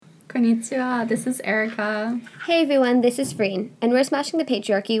Konnichiwa, this is Erica. Hey everyone, this is Freen, and we're smashing the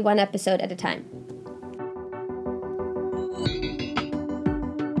patriarchy one episode at a time.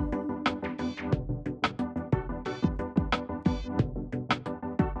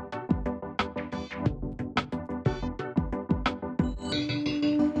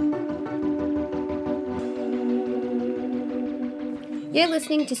 You're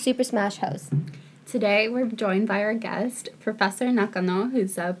listening to Super Smash House. Today we're joined by our guest, Professor Nakano,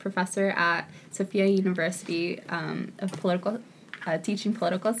 who's a professor at Sophia University of teaching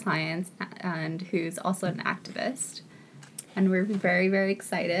political science, and who's also an activist. And we're very, very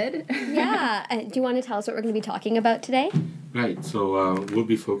excited. Yeah. Do you want to tell us what we're going to be talking about today? Right, so we'll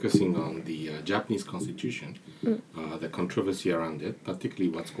be focusing on the Japanese constitution, the controversy around it, particularly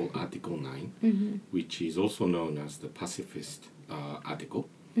what's called Article 9, which is also known as the pacifist article,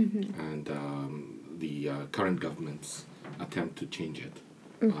 and the current government's attempt to change it.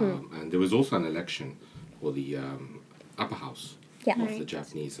 And there was also an election for the upper house of the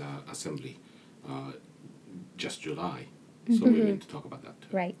Japanese assembly just July. So we're going to talk about that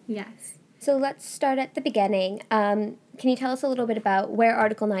too. Right. Yes. So let's start at the beginning. Can you tell us a little bit about where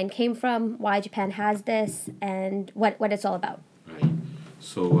Article 9 came from, why Japan has this, and what it's all about? Right.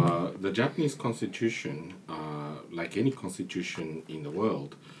 So the Japanese constitution, like any constitution in the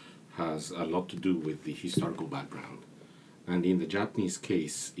world, has a lot to do with the historical background. And in the Japanese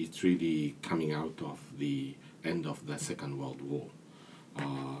case, it's really coming out of the end of the Second World War.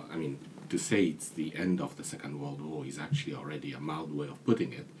 To say it's the end of the Second World War is actually already a mild way of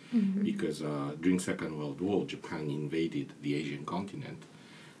putting it, because during Second World War, Japan invaded the Asian continent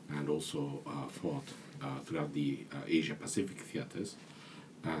and also fought throughout the Asia-Pacific theaters,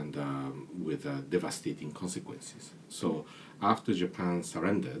 and with devastating consequences. So after Japan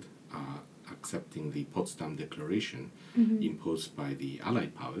surrendered, accepting the Potsdam Declaration imposed by the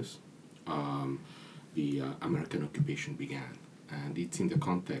Allied powers, the American occupation began. And it's in the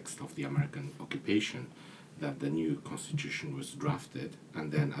context of the American occupation that the new constitution was drafted and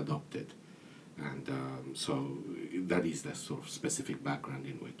then adopted. And so that is the sort of specific background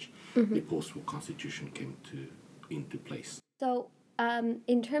in which the post-war constitution came into place. So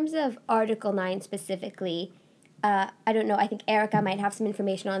in terms of Article 9 specifically, I don't know, I think Erica might have some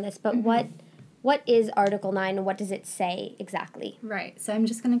information on this, but what is Article 9 and what does it say exactly? Right. So I'm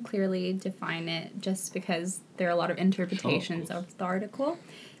just going to clearly define it just because there are a lot of interpretations of the article.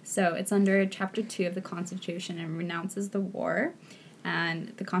 So it's under Chapter 2 of the Constitution and renounces the war.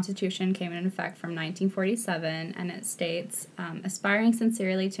 And the Constitution came into effect from 1947, and it states, aspiring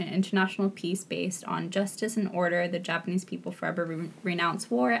sincerely to an international peace based on justice and order, the Japanese people forever renounce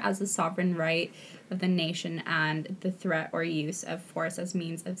war as a sovereign right of the nation and the threat or use of force as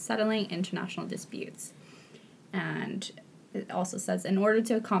means of settling international disputes. And it also says, in order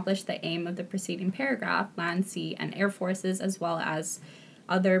to accomplish the aim of the preceding paragraph, land, sea, and air forces, as well as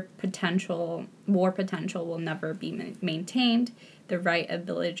other war potential will never be maintained. The right of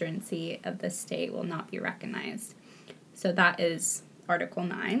belligerency of the state will not be recognized. So that is Article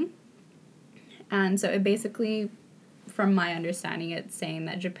 9. And so it basically, from my understanding, it's saying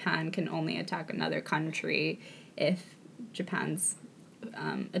that Japan can only attack another country if Japan's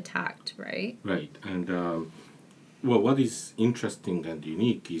attacked, right? Right. And, what is interesting and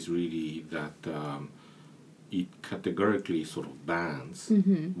unique is really that it categorically sort of bans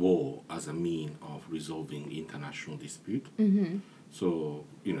war as a mean of resolving international dispute. So,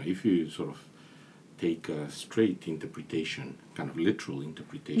 if you sort of take a straight interpretation, kind of literal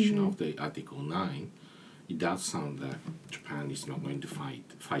interpretation of the Article 9, it does sound that Japan is not going to fight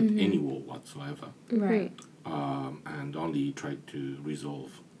any war whatsoever. Right. And only try to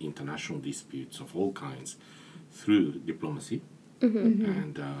resolve international disputes of all kinds through diplomacy.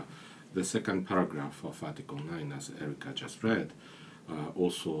 And the second paragraph of Article 9, as Erica just read,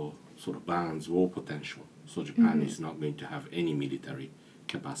 also sort of bans war potential. So Japan is not going to have any military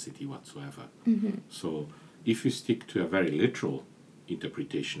capacity whatsoever. So if you stick to a very literal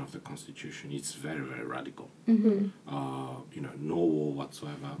interpretation of the Constitution, it's very, very radical. No war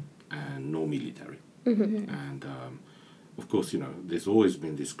whatsoever and no military. And of course, there's always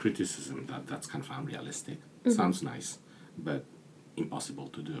been this criticism that that's kind of unrealistic. Sounds nice, but impossible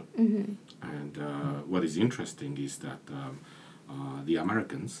to do. And what is interesting is that the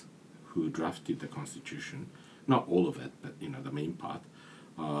Americans who drafted the Constitution, not all of it, but the main part,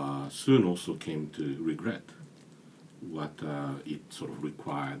 soon also came to regret what it sort of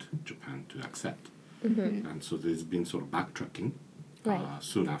required Japan to accept. And so there's been sort of backtracking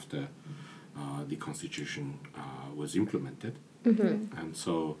soon after the Constitution was implemented. And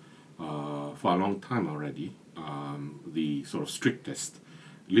so for a long time already, the sort of strictest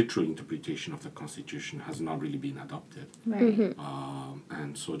literal interpretation of the constitution has not really been adopted. Right.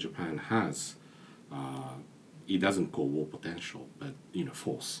 And so Japan has, it doesn't call war potential, but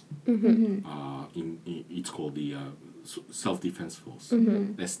force. It's called the self-defense force,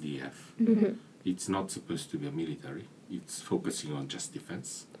 SDF. It's not supposed to be a military. It's focusing on just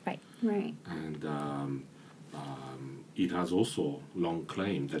defense. Right. Right. And it has also long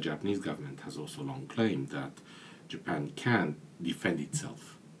claimed, the Japanese government has also long claimed that Japan can defend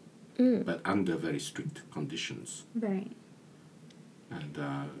itself, but under very strict conditions. Right. And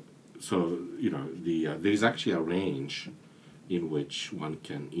so, there is actually a range in which one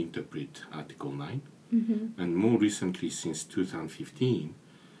can interpret Article 9. And more recently, since 2015,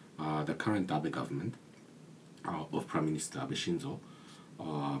 the current Abe government of Prime Minister Abe Shinzo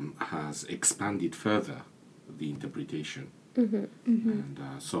has expanded further the interpretation. And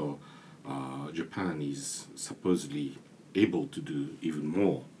so Japan is supposedly able to do even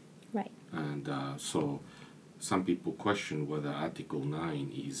more. Right. And so some people question whether Article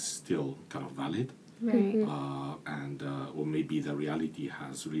 9 is still kind of valid, Right. or maybe the reality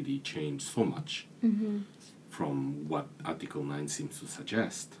has really changed so much from what Article 9 seems to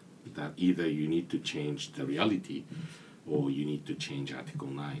suggest, that either you need to change the reality or you need to change Article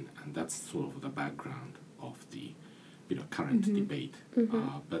 9. And that's sort of the background of the current debate.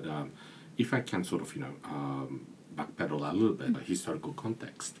 But if I can sort of backpedal a little bit, a historical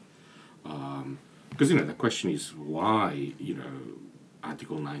context, because the question is why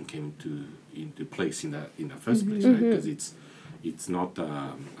Article 9 came into place in the first place, right? Because it's not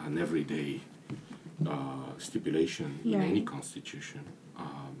an everyday stipulation in any constitution,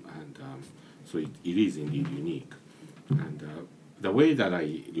 and so it is indeed unique. And the way that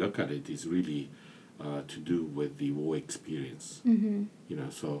I look at it is really to do with the war experience.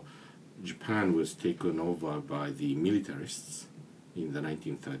 So Japan was taken over by the militarists in the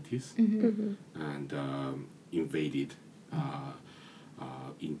 1930s and invaded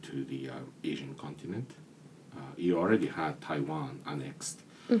into the Asian continent. It already had Taiwan annexed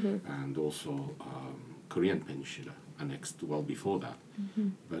and also Korean Peninsula annexed well before that.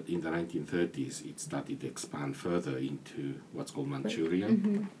 But in the 1930s, it started to expand further into what's called Manchuria,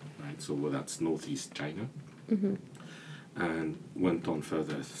 right? So that's northeast China, and went on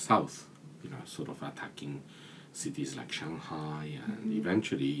further south, sort of attacking cities like Shanghai, and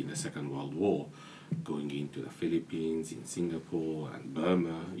eventually in the Second World War, going into the Philippines, in Singapore, and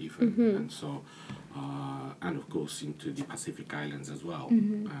Burma even, and so, and of course into the Pacific Islands as well.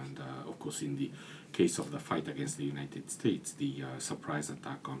 And of course in the case of the fight against the United States, the surprise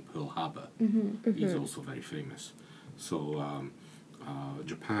attack on Pearl Harbor is also very famous. So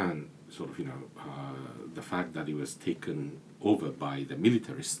Japan, sort of, the fact that it was taken over by the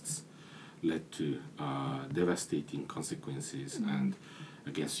militarists led to devastating consequences. And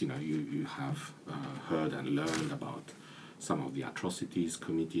I guess you have heard and learned about some of the atrocities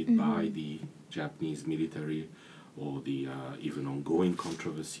committed by the Japanese military, or the even ongoing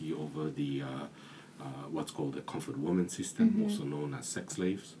controversy over the what's called the comfort woman system, also known as sex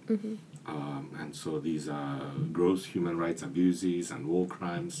slaves. And so these gross human rights abuses and war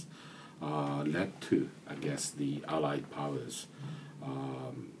crimes led to, I guess, the Allied powers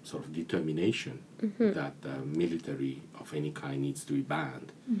sort of determination that military of any kind needs to be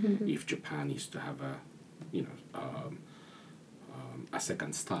banned if Japan is to have a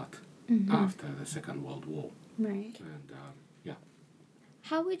second start after the Second World War. Right. And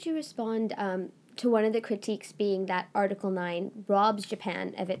How would you respond to one of the critiques being that Article 9 robs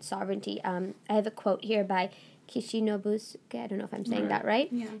Japan of its sovereignty? I have a quote here by Kishinobusuke, I don't know if I'm saying that right.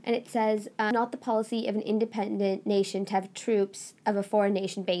 Yeah. And it says, not the policy of an independent nation to have troops of a foreign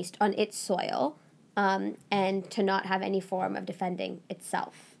nation based on its soil, and to not have any form of defending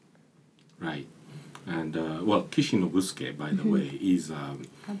itself. right. And Kishinobusuke, by the way, is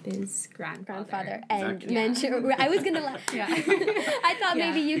Abe's grandfather. And Exactly. mention, I was gonna Yeah. I thought Yeah.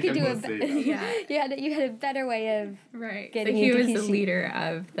 maybe you could do both say that. you had a better way of Right. Getting So he into was the Kishi. leader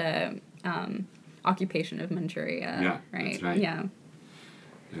of the occupation of Manchuria. Yeah, Right. that's right. Yeah.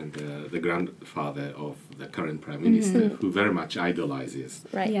 and the grandfather of the current prime minister, who very much idolizes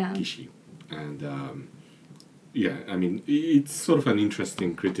right. Yeah. Kishi. And I mean, it's sort of an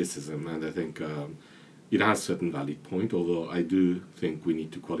interesting criticism, and I think it has certain valid point, although I do think we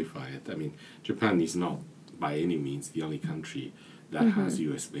need to qualify it. I mean, Japan is not by any means the only country that has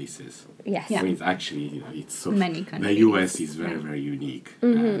U.S. bases. Yes. Yeah. I mean, it's actually, it's sort of, Many the countries. U.S. is very, very unique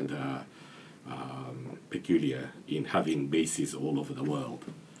and peculiar in having bases all over the world.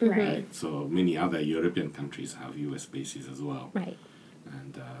 Right. So many other European countries have U.S. bases as well. Right.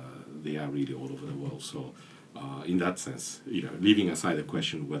 And they are really all over the world. So in that sense, leaving aside the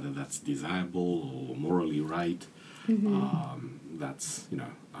question whether that's desirable or morally right, that's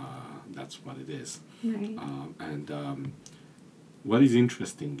what it is. Right. And what is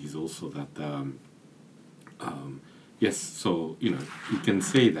interesting is also that yes, so you can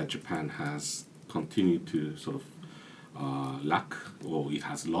say that Japan has continued to sort of lack, or it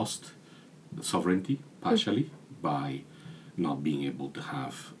has lost sovereignty partially by not being able to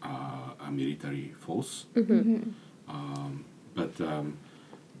have a military force. But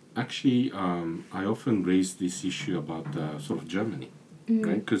actually, I often raise this issue about sort of Germany,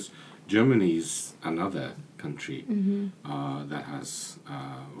 right? Because Germany is another country that has,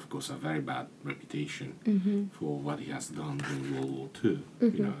 of course, a very bad reputation for what he has done during World War II.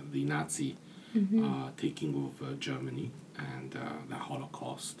 The Nazi taking over Germany and the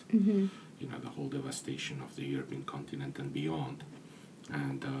Holocaust. The whole devastation of the European continent and beyond.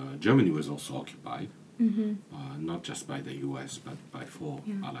 And Germany was also occupied, not just by the US, but by four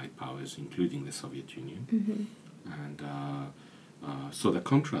Allied powers, including the Soviet Union. And so the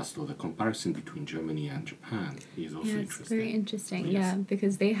contrast or the comparison between Germany and Japan is also It's interesting. very interesting, Yes.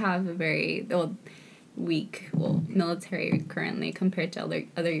 because they have a very weak military currently compared to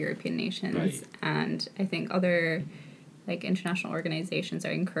other European nations. Right. And I think other international organizations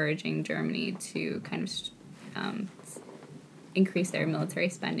are encouraging Germany to kind of increase their military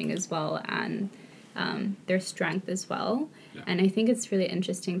spending as well, and their strength as well. Yeah. And I think it's really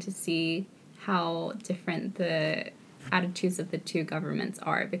interesting to see how different the attitudes of the two governments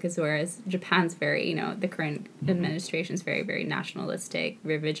are, because whereas Japan's very, the current administration is very, very nationalistic,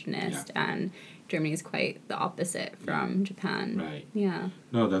 revisionist, and Germany is quite the opposite from Japan. Right. Yeah.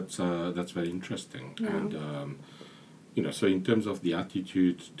 No, that's very interesting. Yeah. And so in terms of the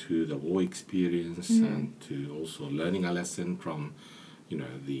attitude to the war experience and to also learning a lesson from,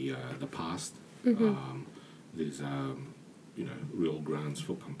 the past, there's real grounds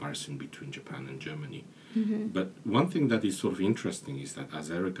for comparison between Japan and Germany. But one thing that is sort of interesting is that, as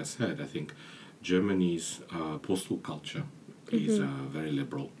Erica said, I think Germany's postal culture is very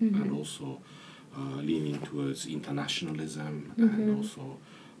liberal and also leaning towards internationalism and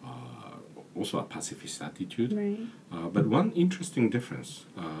also a pacifist attitude. Right. But one interesting difference,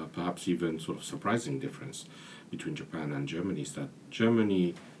 perhaps even sort of surprising difference between Japan and Germany is that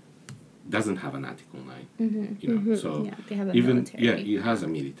Germany doesn't have an Article 9. So Yeah, they have a even military. it has a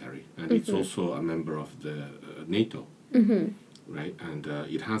military, and it's also a member of the NATO, right? And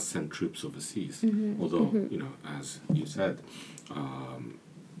it has sent troops overseas. Although as you said,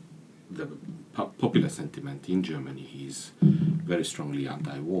 the popular sentiment in Germany is very strongly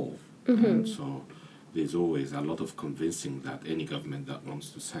anti-war, and so there's always a lot of convincing that any government that wants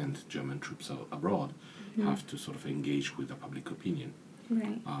to send German troops abroad have to sort of engage with the public opinion.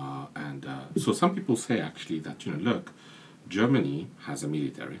 Right. And so some people say actually that, look, Germany has a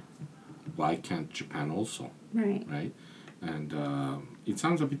military. Why can't Japan also? Right. Right? And it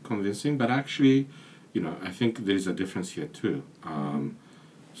sounds a bit convincing, but actually, I think there is a difference here too.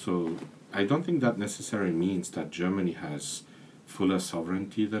 So I don't think that necessarily means that Germany has fuller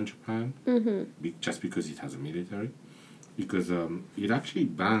sovereignty than Japan, just because it has a military. Because it actually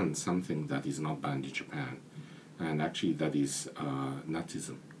bans something that is not banned in Japan. And actually, that is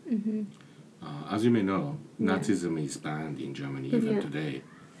Nazism. As you may know, Nazism is banned in Germany even today,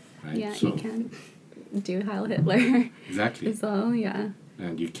 right? Yeah, so, you can't do Heil Hitler exactly. as well, yeah.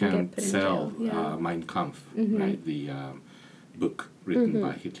 And you get can't put in sell jail, yeah. Mein Kampf, right? The book written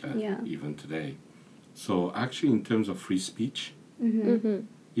by Hitler, even today. So actually, in terms of free speech,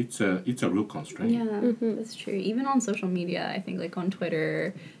 it's a real constraint. Yeah, that's true. Even on social media, I think on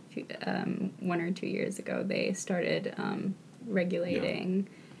Twitter, 1 or 2 years ago, they started regulating,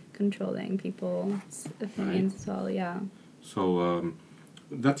 controlling people's opinions as well. Yeah. So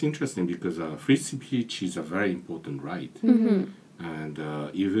that's interesting because free speech is a very important right, and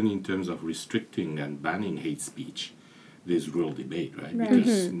even in terms of restricting and banning hate speech, there's real debate, right?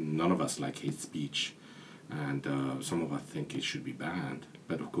 Because none of us like hate speech, and some of us think it should be banned.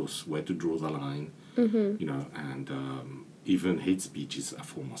 But of course, where to draw the line, and even hate speech is a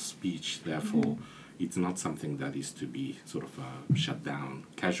form of speech. Therefore, it's not something that is to be sort of shut down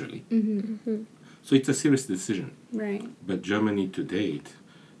casually. So it's a serious decision. Right. But Germany to date,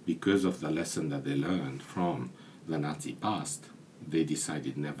 because of the lesson that they learned from the Nazi past, they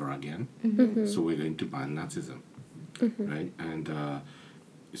decided never again. So we're going to ban Nazism, right? And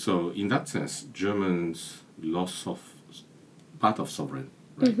so in that sense, Germans' loss of part of sovereign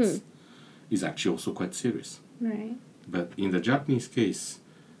rights is actually also quite serious. Right. But in the Japanese case,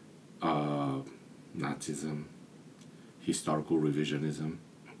 Nazism, historical revisionism,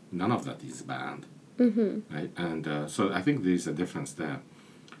 none of that is banned. right? And so I think there is a difference there.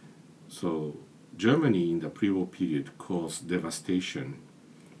 So Germany in the pre-war period caused devastation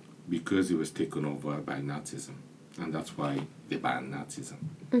because it was taken over by Nazism, and that's why they banned Nazism.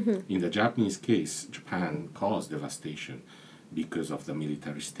 In the Japanese case, Japan caused devastation because of the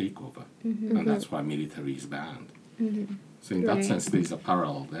military takeover, and that's why military is banned. So in that Right. sense, there is a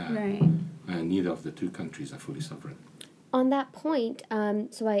parallel there, Right. and neither of the two countries are fully sovereign. On that point,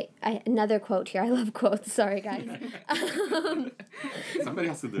 so I another quote here. I love quotes. Sorry, guys. Somebody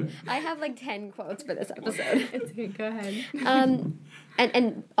has to do it. I have like 10 quotes for this episode. It's okay. Go ahead.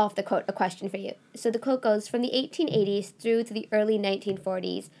 And off the quote, a question for you. So the quote goes, from the 1880s through to the early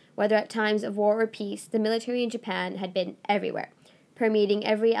 1940s, whether at times of war or peace, the military in Japan had been everywhere, permeating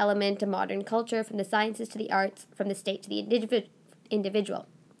every element of modern culture, from the sciences to the arts, from the state to the individual.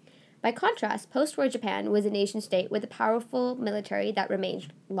 By contrast, post-war Japan was a nation-state with a powerful military that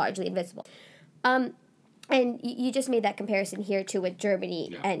remained largely invisible. And you just made that comparison here too with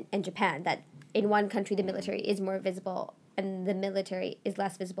Germany and Japan, that in one country the military is more visible and the military is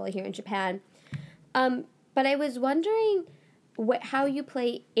less visible here in Japan. But I was wondering how you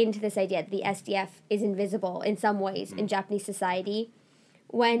play into this idea that the SDF is invisible in some ways in Japanese society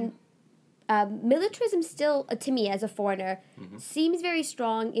when militarism still, to me as a foreigner, seems very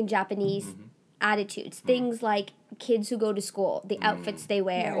strong in Japanese attitudes. Things like kids who go to school, the outfits they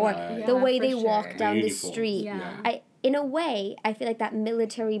wear, or the way they walk down the street. In a way, I feel like that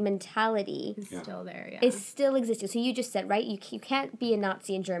military mentality It's still there. is still existing. So you just said, right, you can't be a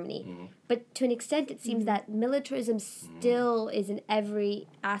Nazi in Germany. But to an extent, it seems that militarism still is in every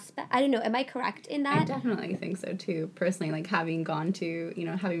aspect. I don't know. Am I correct in I that? definitely think so too. Personally, like having gone to,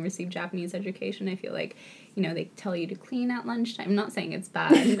 having received Japanese education, I feel like, they tell you to clean at lunchtime. I'm not saying it's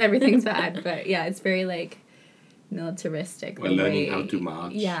bad. Everything's bad. But yeah, it's very like militaristic. We're learning how to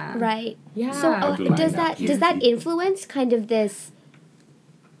march. Yeah. Right. Yeah. So How to line does up that influence kind of this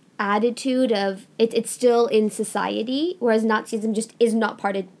attitude of it's still in society, whereas Nazism just is not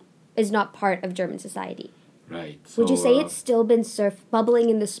part of German society? Right. Would you So, say it's still been bubbling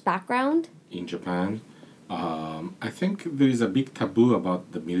in this background? in Japan, I think there is a big taboo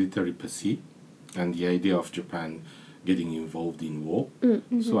about the military per se and the idea of Japan getting involved in war.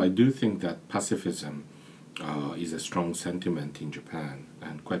 So I do think that pacifism is a strong sentiment in Japan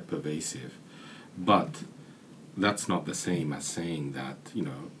and quite pervasive. But that's not the same as saying that,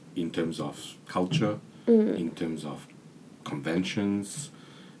 in terms of culture, in terms of conventions,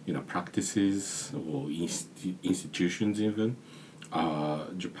 practices or institutions even,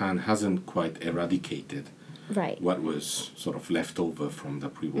 Japan hasn't quite eradicated what was sort of left over from the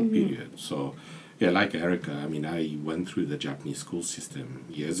pre-war period. So, yeah, like Erica, I went through the Japanese school system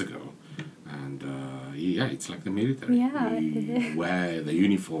years ago, and it's like the military. Yeah, You wear the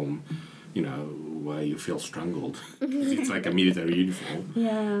uniform, where you feel strangled. It's like a military uniform.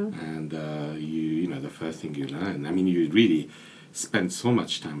 Yeah. And the first thing you learn, you really spend so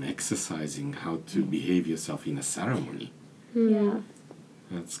much time exercising how to behave yourself in a ceremony. Yeah.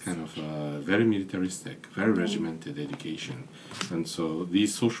 That's kind of very militaristic, very regimented education. And so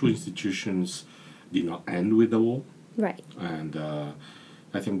these social institutions did not end with the war. Right. And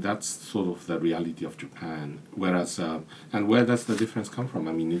I think that's sort of the reality of Japan. Whereas, and where does the difference come from?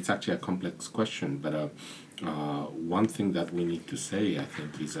 It's actually a complex question, but one thing that we need to say, I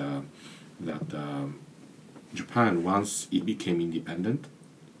think, is that Japan, once it became independent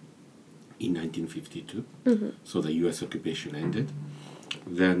in 1952, so the US occupation ended,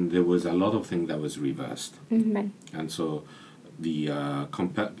 then there was a lot of things that was reversed. Right. And so the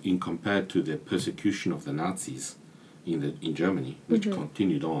compared to the persecution of the Nazis in Germany, which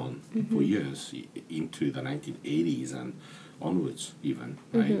continued on for years into the 1980s and onwards even,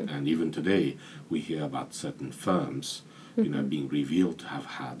 right? And even today we hear about certain firms being revealed to have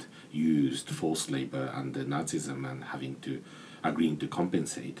had used forced labor under Nazism and agreeing to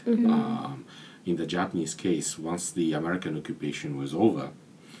compensate. In the Japanese case, once the American occupation was over,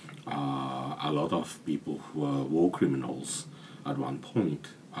 a lot of people who were war criminals at one point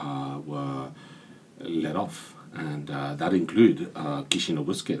were let off. And that include Kishi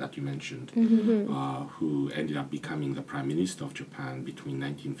Nobusuke that you mentioned, who ended up becoming the Prime Minister of Japan between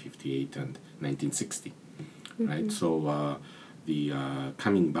 1958 and 1960. Right? So the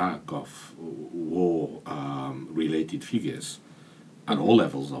coming back of war-related figures at all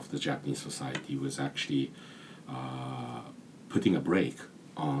levels of the Japanese society was actually putting a brake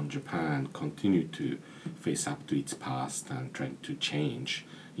on Japan, continue to face up to its past and trying to change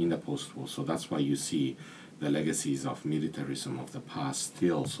in the post-war. So that's why you see the legacies of militarism of the past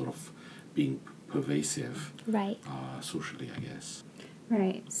still sort of being pervasive Right. socially, I guess.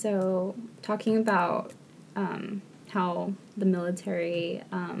 Right. So talking about how the military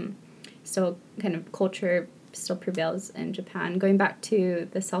still kind of culture still prevails in Japan, going back to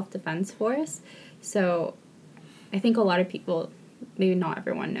the self-defense force. So I think a lot of people, maybe not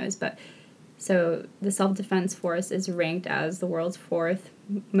everyone knows, but so the self-defense force is ranked as the world's fourth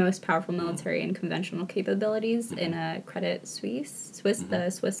most powerful military and conventional capabilities in a Credit Suisse, the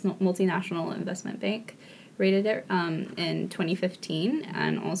Swiss multinational investment bank, rated it in 2015,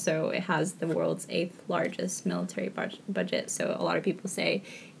 and also it has the world's 8th largest military budget. So a lot of people say,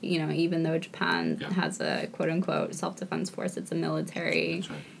 even though Japan has a quote-unquote self-defense force, it's a military. That's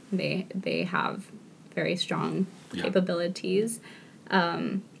right. They have very strong capabilities.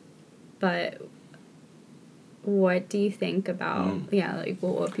 But what do you think about,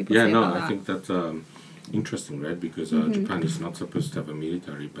 what people say about that? I think that's interesting, right? Because Japan is not supposed to have a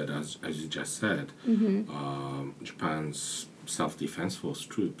military, but as you just said, Japan's self-defense force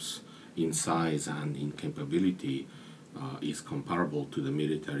troops in size and in capability is comparable to the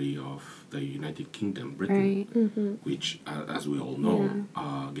military of the United Kingdom, Britain, which, as we all know,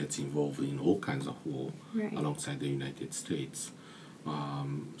 gets involved in all kinds of war alongside the United States.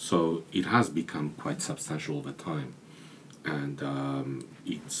 So it has become quite substantial over time, and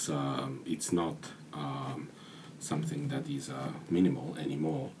it's not something that is minimal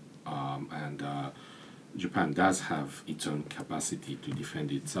anymore. And Japan does have its own capacity to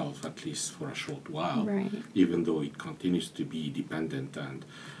defend itself, at least for a short while, even though it continues to be dependent and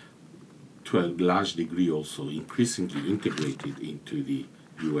to a large degree also increasingly integrated into the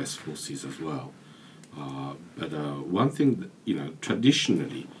U.S. forces as well. But one thing,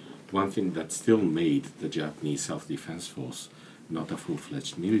 traditionally, one thing that still made the Japanese self-defense force not a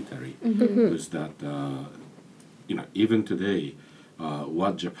full-fledged military was that, even today,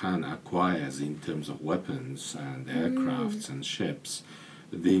 what Japan acquires in terms of weapons and aircrafts and ships,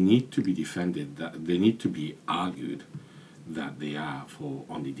 they need to be defended, they need to be argued that they are for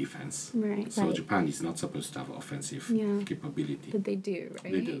only defense. So Japan is not supposed to have offensive capability. But they do,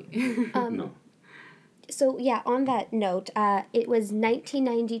 right? They do. No. So, on that note, it was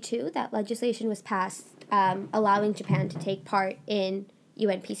 1992 that legislation was passed allowing Japan to take part in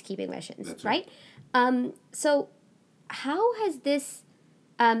UN peacekeeping missions, That's right? So, how has this...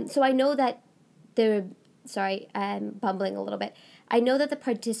 so, I know that sorry, I'm bumbling a little bit. I know that the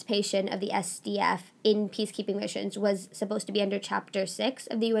participation of the SDF in peacekeeping missions was supposed to be under Chapter 6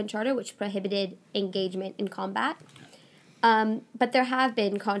 of the UN Charter, which prohibited engagement in combat. But there have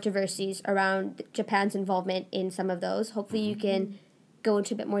been controversies around Japan's involvement in some of those. Hopefully you can go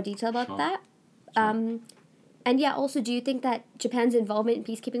into a bit more detail about that. And also, do you think that Japan's involvement in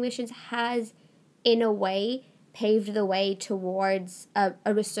peacekeeping missions has, in a way, paved the way towards a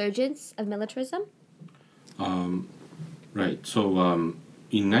resurgence of militarism? Right. So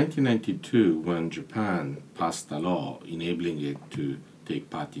in 1992, when Japan passed a law enabling it to take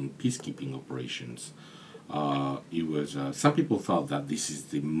part in peacekeeping operations, it was some people thought that this is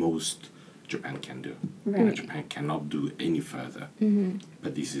the most Japan can do. Japan cannot do any further,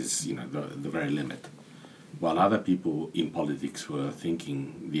 but this is the very limit. While other people in politics were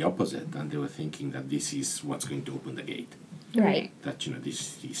thinking the opposite, and they were thinking that this is what's going to open the gate. Right. That this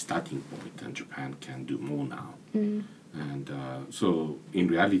is the starting point, and Japan can do more now. And so, in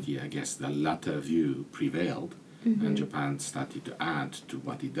reality, I guess the latter view prevailed, and Japan started to add to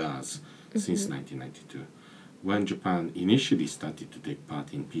what it does since 1992. When Japan initially started to take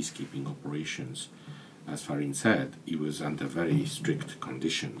part in peacekeeping operations, as Farin said, it was under very strict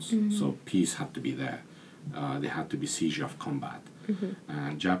conditions. So peace had to be there. There had to be seizure of combat.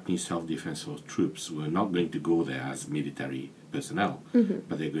 And Japanese self-defense force troops were not going to go there as military personnel,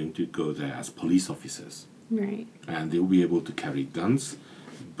 but they're going to go there as police officers. Right. And they'll be able to carry guns,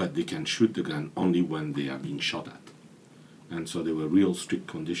 but they can shoot the gun only when they are being shot at. And so there were real strict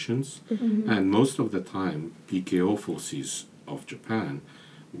conditions. And most of the time, PKO forces of Japan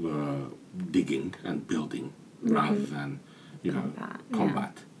were digging and building rather than,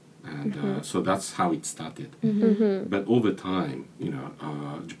 combat. And so that's how it started. But over time,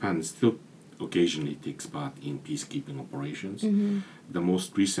 Japan still occasionally takes part in peacekeeping operations. The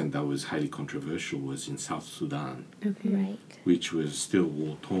most recent that was highly controversial was in South Sudan, which was still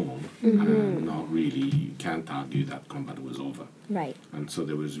war-torn, and not really, you can't argue that combat was over. Right. And so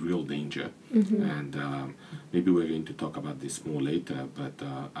there was real danger. And maybe we're going to talk about this more later, but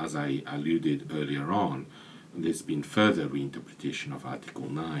as I alluded earlier on, there's been further reinterpretation of Article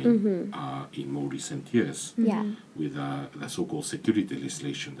 9 in more recent years with the so-called security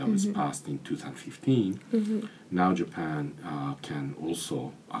legislation that was passed in 2015. Now Japan can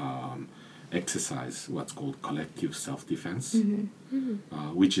also exercise what's called collective self-defense,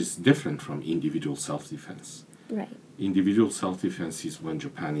 which is different from individual self-defense. Right. Individual self-defense is when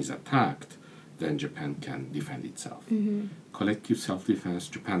Japan is attacked, then Japan can defend itself. Collective self-defense,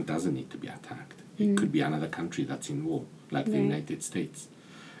 Japan doesn't need to be attacked. It could be another country that's in war, like the United States.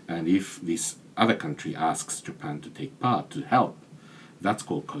 And if this other country asks Japan to take part, to help, that's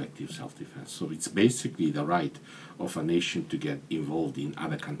called collective self-defense. So it's basically the right of a nation to get involved in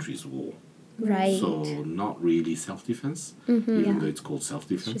other countries' war. Right. So not really self-defense, even though it's called It's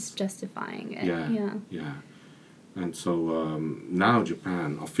self-defense. just justifying it. Yeah. And so now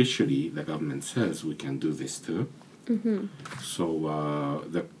Japan, officially, the government says we can do this too. So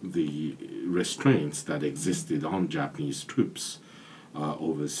the restraints that existed on Japanese troops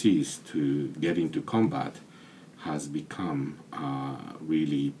overseas to get into combat has become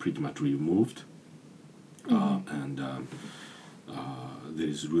really pretty much removed. And there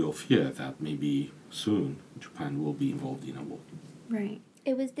is real fear that maybe soon Japan will be involved in a war. Right.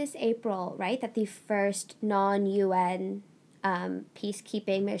 It was this April, right, that the first non-UN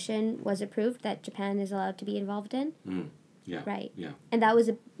peacekeeping mission was approved that Japan is allowed to be involved in. Yeah. Right. Yeah. And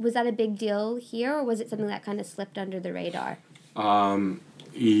was that a big deal here, or was it something that kind of slipped under the radar? That's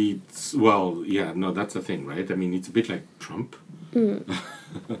the thing, right? I mean, it's a bit like Trump. We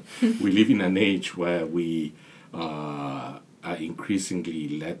live in an age where we are increasingly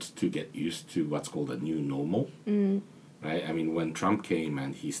led to get used to what's called a new normal. Right? I mean, when Trump came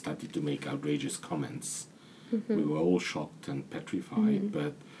and he started to make outrageous comments, we were all shocked and petrified.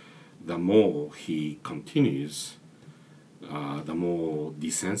 But the more he continues, the more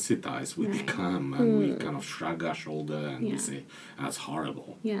desensitized we become, and we kind of shrug our shoulder and we say, that's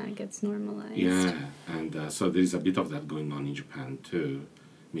horrible. Yeah, it gets normalized. Yeah, and so there's a bit of that going on in Japan too,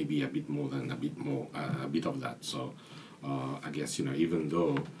 maybe a bit of that. So I guess, even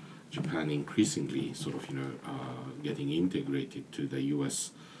though Japan increasingly sort of, getting integrated to the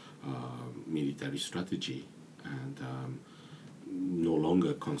U.S. Military strategy and no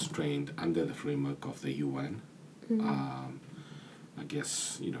longer constrained under the framework of the UN, I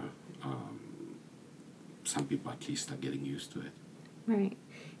guess, some people at least are getting used to it. Right.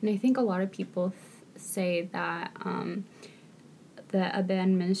 And I think a lot of people say that the Abe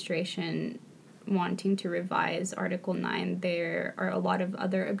administration wanting to revise Article 9, there are a lot of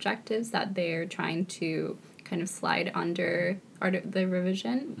other objectives that they're trying to kind of slide under the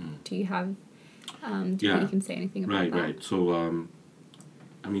revision. Do you have, do you think you can say anything about that? Right. So,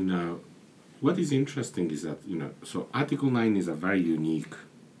 what is interesting is that, so Article 9 is a very unique,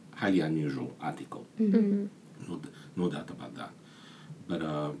 highly unusual article. No doubt about that.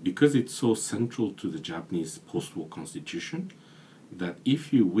 But because it's so central to the Japanese post-war constitution, that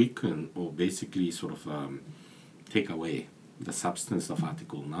if you weaken or basically sort of take away the substance of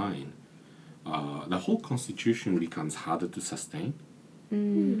Article 9, the whole constitution becomes harder to sustain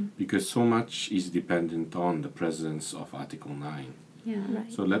because so much is dependent on the presence of Article 9. Yeah.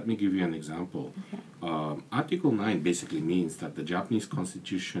 Right. So let me give you an example. Okay. Article 9 basically means that the Japanese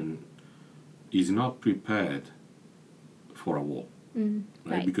constitution is not prepared for a war,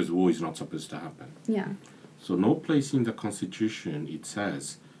 right? Because war is not supposed to happen. Yeah. So no place in the constitution it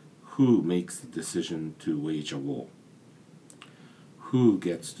says who makes the decision to wage a war, who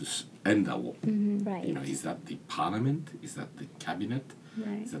gets to end a war. Right. Is that the parliament? Is that the cabinet?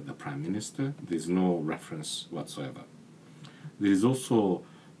 Right. Is that the prime minister? There's no reference whatsoever. There is also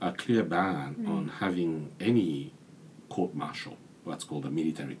a clear ban on having any court-martial, what's called a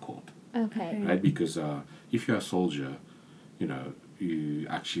military court, Okay. right? Because if you're a soldier, you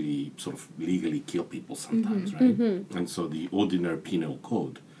actually sort of legally kill people sometimes, right? And so the ordinary penal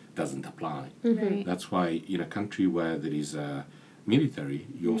code doesn't apply. Right. That's why in a country where there is a military,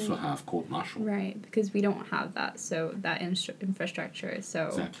 you also have court-martial. Right, because we don't have that, so that infrastructure, so...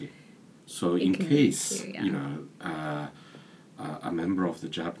 Exactly. So It in can case, lead to, a member of the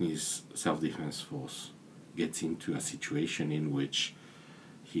Japanese self-defense force gets into a situation in which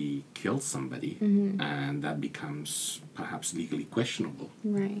he kills somebody and that becomes perhaps legally questionable.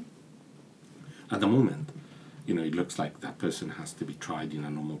 Right. At the moment, it looks like that person has to be tried in a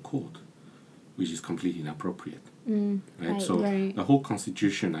normal court, which is completely inappropriate. Right? So Right. the whole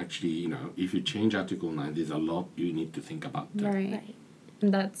constitution actually, if you change Article 9, there's a lot you need to think about. Right. Right.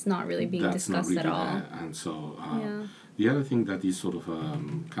 And that's not really being That's not discussed really at all. there. And so Yeah. the other thing that is sort of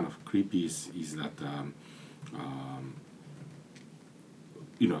kind of creepy is that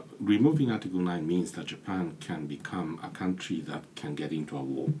removing Article 9 means that Japan can become a country that can get into a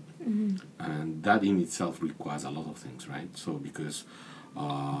war. And that in itself requires a lot of things, right? So because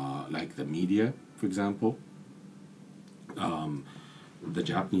like the media, for example, the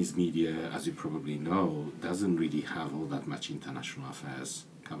Japanese media, as you probably know, doesn't really have all that much international affairs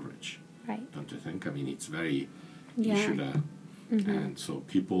coverage. Right. Don't you think? I mean, it's very Yeah. insular, and so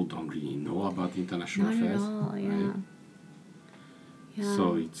people don't really know about international Not at affairs. all, yeah. Right? Yeah.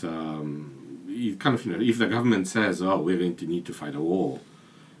 So it's it kind of, if the government says, "Oh, we're going to need to fight a war,"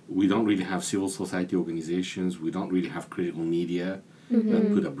 we don't really have civil society organizations. We don't really have critical media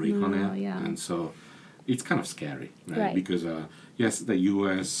that put a brake on No, it, yeah. and so it's kind of scary, right? Right. Because yes, the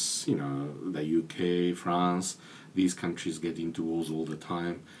U.S., the U.K., France, these countries get into wars all the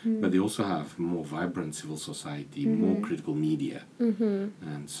time, but they also have more vibrant civil society, more critical media,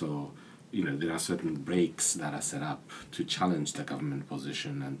 and so there are certain breaks that are set up to challenge the government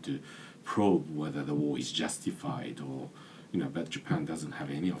position and to probe whether the war is justified or, but Japan doesn't have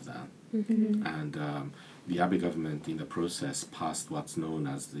any of that. And the Abe government in the process passed what's known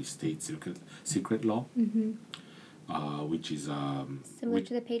as the State Secret Law, which is Similar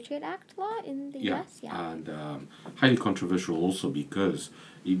to the Patriot Act law in the U.S.? Yeah. and highly controversial also because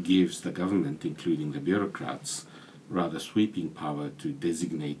it gives the government, including the bureaucrats, rather sweeping power to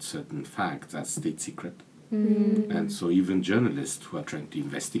designate certain facts as state secret. And so even journalists who are trying to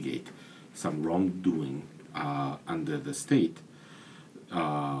investigate some wrongdoing under the state,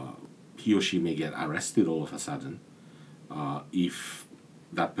 he or she may get arrested all of a sudden if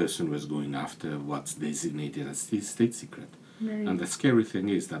that person was going after what's designated as state secret. Right. And the scary thing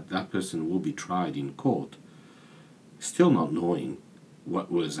is that that person will be tried in court still not knowing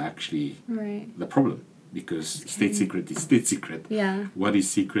what was actually Right. the problem, because state secret is state secret. Yeah. What is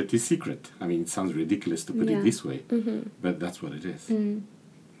secret is secret. I mean, it sounds ridiculous to put Yeah. it this way, but that's what it is.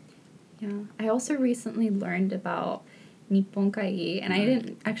 Yeah. I also recently learned about Nippon Kai, and I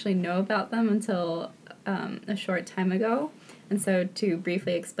didn't actually know about them until a short time ago. And so to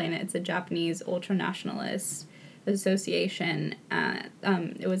briefly explain it, it's a Japanese ultranationalist association.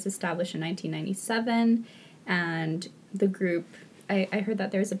 It was established in 1997, and the group, I heard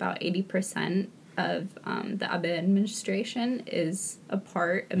that there's about 80% of the Abe administration is a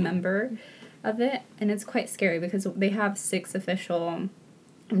member of it, and it's quite scary because they have 6 official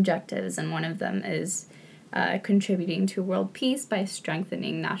objectives, and one of them is contributing to world peace by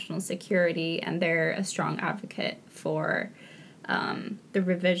strengthening national security, and they're a strong advocate for the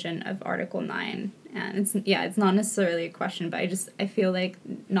revision of Article 9. And it's not necessarily a question, but I feel like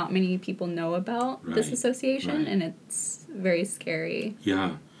not many people know about this Right, association, right. and it's very scary.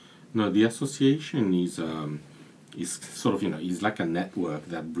 Yeah, no, the association is sort of is like a network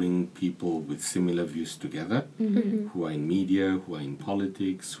that bring people with similar views together, who are in media, who are in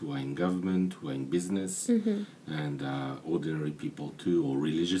politics, who are in government, who are in business, and ordinary people too, or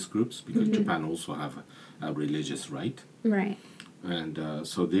religious groups, because Japan also have a religious right. Right. And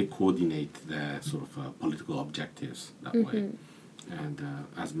so they coordinate their sort of political objectives that way. And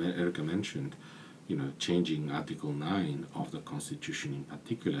as Erica mentioned, changing Article 9 of the Constitution in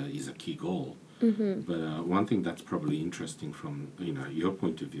particular is a key goal. But one thing that's probably interesting from your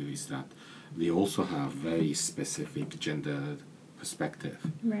point of view is that they also have very specific gender perspective.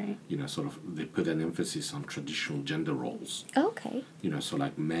 Right. Sort of they put an emphasis on traditional gender roles. Okay. So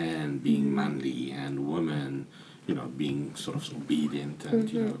like men being manly and women being sort of obedient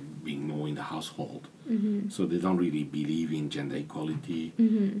and being more in the household. So they don't really believe in gender equality,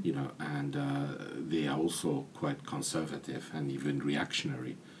 and they are also quite conservative and even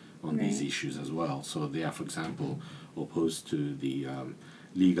reactionary on these Right. issues as well. So they are, for example, opposed to the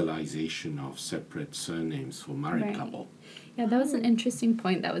legalization of separate surnames for married Right. couple. Yeah, that was an interesting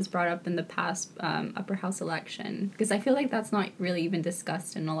point that was brought up in the past upper house election, because I feel like that's not really even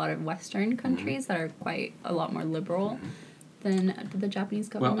discussed in a lot of Western countries that are quite a lot more liberal than the Japanese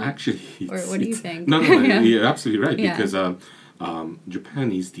government. Well, actually, Or what do you think? No, Yeah. you're absolutely right, Yeah. because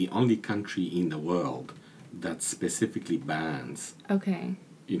Japan is the only country in the world that specifically bans, Okay.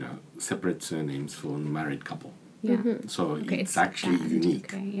 separate surnames for married couple. Yeah. So Okay, it's actually banned.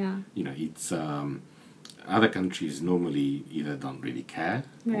 unique. Okay, yeah. It's other countries normally either don't really care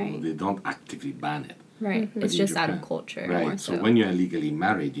or Right. they don't actively ban it. Right. It's in just out of Japan. culture. More Right. So when you're legally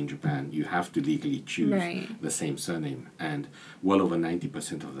married in Japan, you have to legally choose Right. the same surname, and well over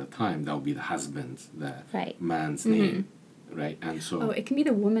 90% of the time that will be the husband's, the Right. man's name, right? And so Oh, it can be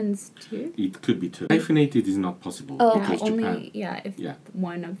the woman's too. it could be too. Hyphenated is not possible Oh, Yeah, because only Japan. if Yeah.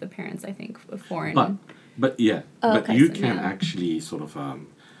 one of the parents, I think, a foreign. But yeah, Oh, but okay, you so can yeah. actually sort of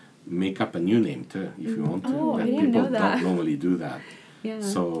make up a new name too if you want to. Oh, I but didn't people know that. don't normally do that. Yeah.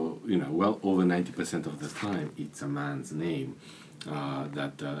 So well over 90% of the time, it's a man's name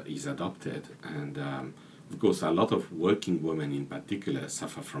that is adopted, and of course, a lot of working women in particular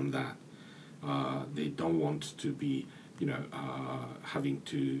suffer from that. They don't want to be having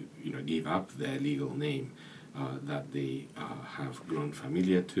to give up their legal name that they have grown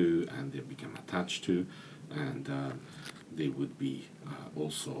familiar to and they become attached to, and they would be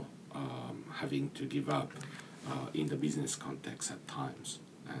also having to give up in the business context at times.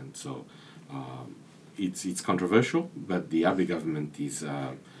 And so it's controversial, but the Abe government is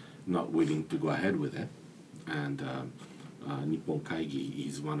not willing to go ahead with it. And Nippon Kaigi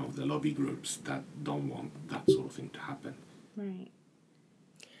is one of the lobby groups that don't want that sort of thing to happen. Right.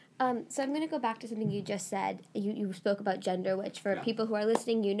 So I'm going to go back to something you just said. You spoke about gender, which for Yeah. people who are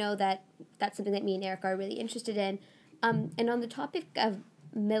listening, you know that that's something that me and Eric are really interested in. And on the topic of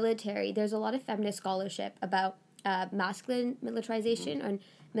military, there's a lot of feminist scholarship about masculine militarization and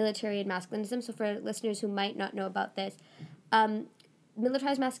military and masculinism. So for listeners who might not know about this,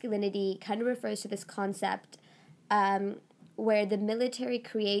 militarized masculinity kind of refers to this concept where the military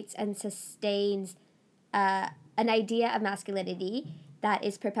creates and sustains an idea of masculinity that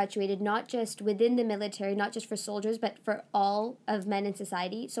is perpetuated not just within the military, not just for soldiers, but for all of men in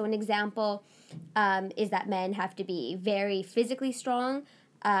society. So an example is that men have to be very physically strong,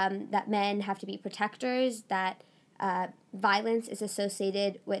 that men have to be protectors, that violence is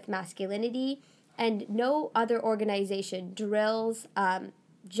associated with masculinity, and no other organization drills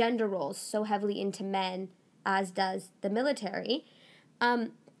gender roles so heavily into men as does the military.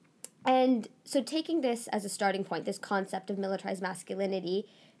 And so taking this as a starting point, this concept of militarized masculinity,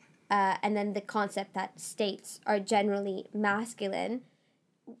 and then the concept that states are generally masculine,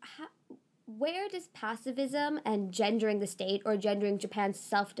 where does pacifism and gendering the state or gendering Japan's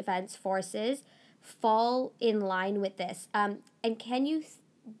self-defense forces fall in line with this? And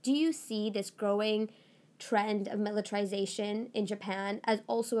do you see this growing trend of militarization in Japan as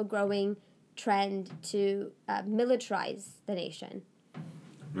also a growing trend to militarize the nation?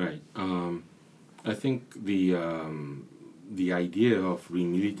 Right. I think the idea of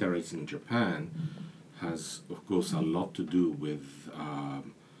remilitarizing Japan has, of course, a lot to do with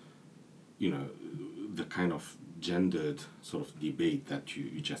the kind of gendered sort of debate that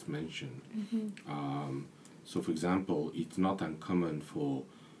you just mentioned. So, for example, it's not uncommon for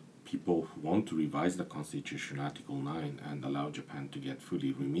people who want to revise the Constitution, Article 9, and allow Japan to get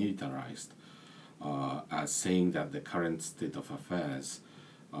fully remilitarized, as saying that the current state of affairs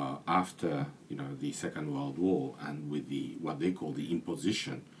after the Second World War and with the what they call the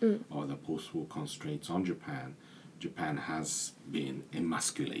imposition or the post-war constraints on Japan has been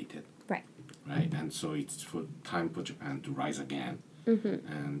emasculated. Right, and so it's time for Japan to rise again.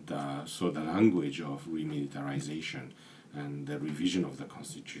 And so the language of remilitarization and the revision of the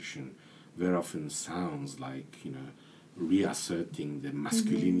Constitution very often sounds like reasserting the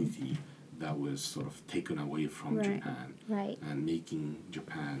masculinity that was sort of taken away from Japan, and making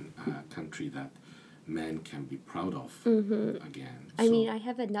Japan a country that men can be proud of again. I mean, I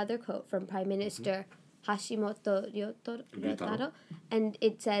have another quote from Prime Minister Hashimoto Ryotaro, and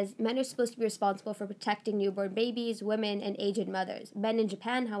it says, "Men are supposed to be responsible for protecting newborn babies, women, and aged mothers. Men in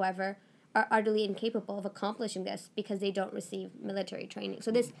Japan, however, are utterly incapable of accomplishing this because they don't receive military training."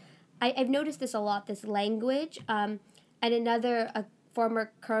 So this, I've noticed this a lot, this language, and a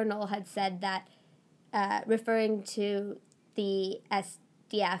former colonel had said that, referring to the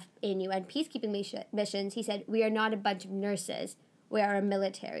SDF in UN peacekeeping missions, he said, "We are not a bunch of nurses, we are a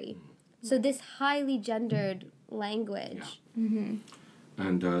military." So this highly gendered language. Yeah.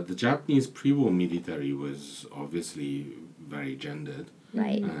 And the Japanese pre-war military was obviously very gendered.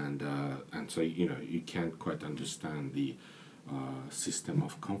 And so, you can't quite understand the system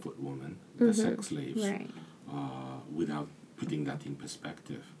of comfort women, the sex slaves, without putting that in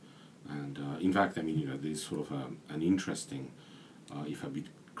perspective. And in fact, there's sort of an interesting, if a bit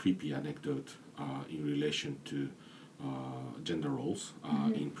creepy anecdote in relation to gender roles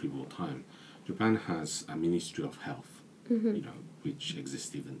in pre-war time. Japan has a Ministry of Health, which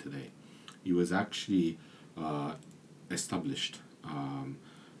exists even today. It was actually established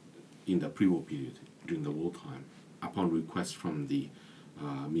in the pre-war period, during the wartime, upon request from the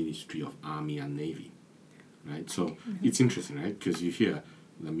Ministry of Army and Navy. Right, so it's interesting, right? Because you hear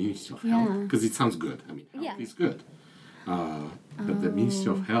the Ministry of Health, because it sounds good. Health is good. But the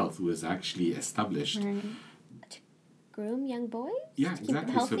Ministry of Health was actually established to groom young boys? Yeah, to keep them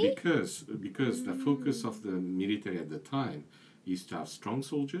exactly. healthy? So because the focus of the military at the time is to have strong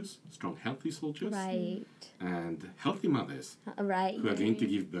soldiers, strong, healthy soldiers, and healthy mothers who are going to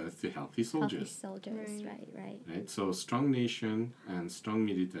give birth to healthy soldiers. Right. So strong nation and strong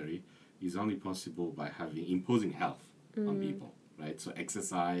military is only possible by imposing health on people, right? So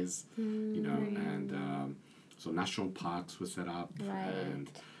exercise, and so national parks were set up, and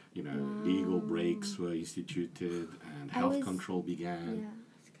legal breaks were instituted and health control began.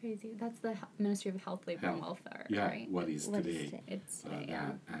 It's crazy. That's the Ministry of Health, Labor, and Welfare, Yeah, right? what is today. It's today,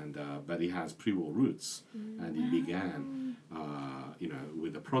 yeah. And but it has pre-war roots, and it began,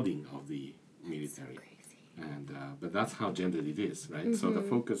 with the prodding of the military. Crazy. And but that's how gendered it is, right? So the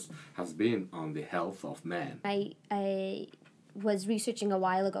focus has been on the health of men. I was researching a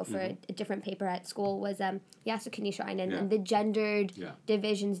while ago for a different paper at school was Yasukuni Shrine and the gendered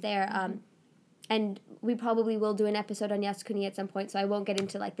divisions there. And we probably will do an episode on Yasukuni at some point, so I won't get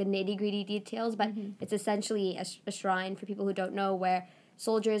into like the nitty-gritty details, but it's essentially a shrine, for people who don't know, where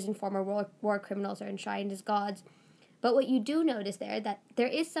soldiers and former war criminals are enshrined as gods. But what you do notice there, that there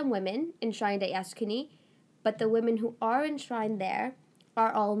is some women enshrined at Yasukuni, but the women who are enshrined there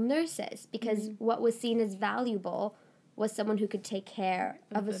are all nurses, because what was seen as valuable was someone who could take care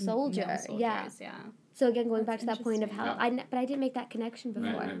of a soldier. Male soldiers, yeah. So again, going back to that point of how but I didn't make that connection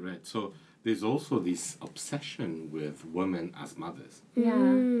before. Right. So there's also this obsession with women as mothers.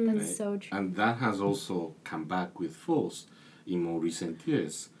 Yeah, that's so true. And that has also come back with force in more recent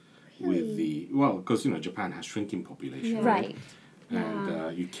years. With because Japan has shrinking population, Right.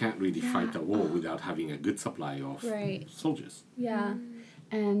 And you can't really fight a war without having a good supply of soldiers. Yeah,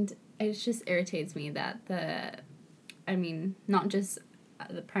 and it just irritates me that not just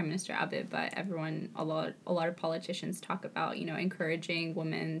the Prime Minister Abe, but everyone, a lot of politicians talk about, encouraging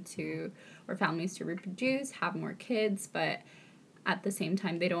women or families to reproduce, have more kids, but at the same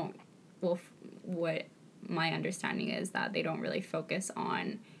time, they don't, what my understanding is that they don't really focus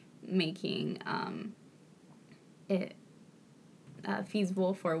on making it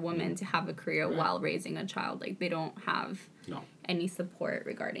feasible for a woman to have a career while raising a child. Like, they don't have any support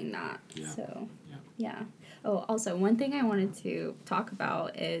regarding that. Yeah. So, yeah. Oh, also, one thing I wanted to talk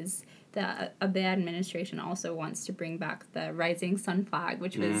about is the Abe administration also wants to bring back the Rising Sun flag,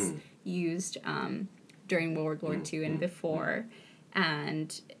 which was used during World War II and before.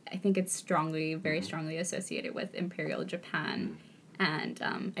 And I think it's very strongly associated with Imperial Japan.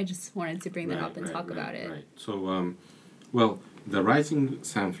 And I just wanted to bring that up and talk about it. Right. So, the Rising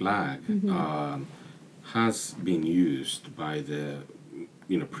Sun flag has been used by the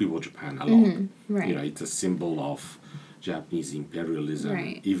pre-war Japan a lot. Right. It's a symbol of Japanese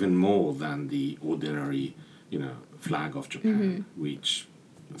imperialism, even more than the ordinary flag of Japan, which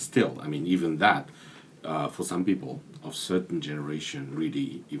still, even that, for some people of certain generation,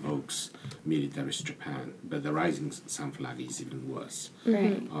 really evokes militarist Japan. But the Rising Sun flag is even worse.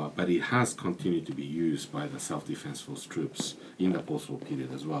 Right. But it has continued to be used by the Self-Defense Force troops in the post-war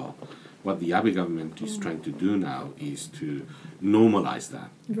period as well. What the Abe government is trying to do now is to normalize that.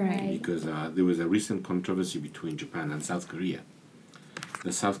 Right. Because there was a recent controversy between Japan and South Korea.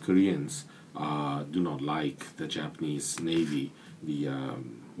 The South Koreans do not like the Japanese Navy,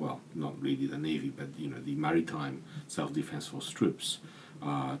 not really the Navy, but the maritime self-defense force troops,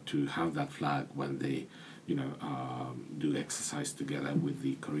 to have that flag when they, do exercise together with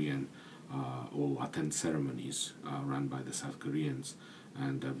the Korean or attend ceremonies run by the South Koreans.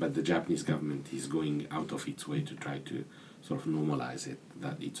 And but the Japanese government is going out of its way to try to sort of normalize it,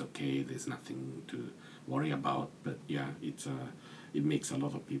 that it's okay, there's nothing to worry about. But it makes a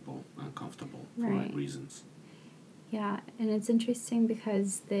lot of people uncomfortable for right reasons. Yeah, and it's interesting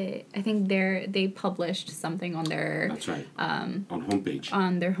because I think they published something on their that's right on homepage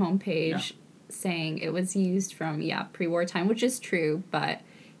on their homepage saying it was used from pre-war time, which is true, but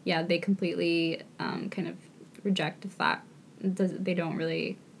they completely kind of reject the fact. They don't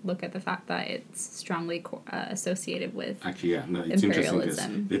really look at the fact that it's strongly associated with it's interesting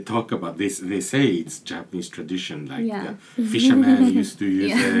because they talk about this. They say it's Japanese tradition, like the fishermen used to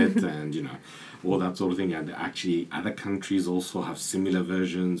use it, and all that sort of thing. And actually, other countries also have similar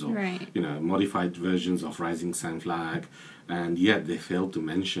versions or modified versions of Rising Sun flag, and yet they fail to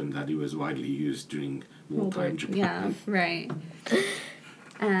mention that it was widely used during wartime Japan. Yeah, right.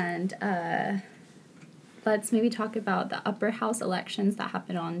 And let's maybe talk about the upper house elections that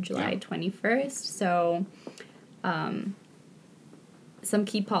happened on July 21st. So some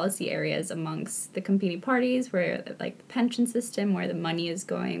key policy areas amongst the competing parties were like the pension system, where the money is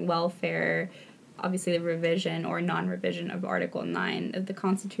going, welfare, obviously the revision or non-revision of Article 9 of the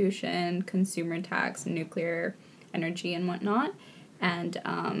Constitution, consumer tax, nuclear energy and whatnot.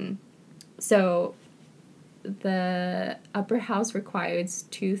 And so the upper house requires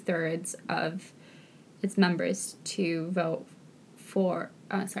 2/3 of its members to vote for,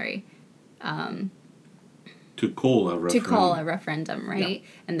 to call a referendum, right?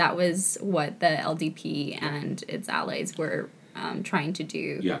 And that was what the LDP and its allies were trying to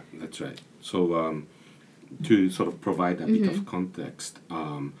do. Yeah, that's right. So to sort of provide a bit of context,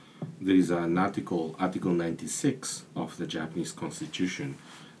 there is an article, Article 96 of the Japanese Constitution,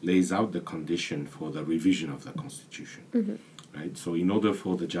 lays out the condition for the revision of the Constitution. Right? So, in order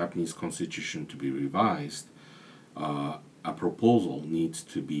for the Japanese Constitution to be revised, a proposal needs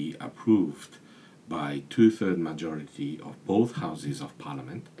to be approved by 2/3 majority of both houses of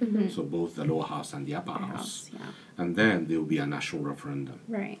parliament, so both the lower house and the upper house. And then there will be a national referendum.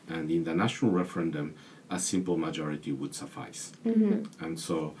 Right. And in the national referendum, a simple majority would suffice. And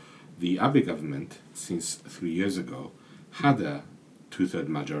so the Abe government, since 3 years ago, had a 2/3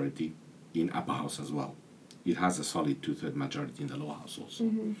 majority in upper house as well. It has a solid 2/3 majority in the lower house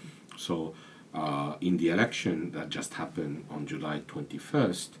also. So in the election that just happened on July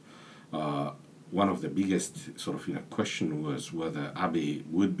 21st, one of the biggest sort of question was whether Abe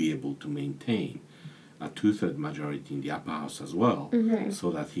would be able to maintain a 2/3 majority in the upper house as well,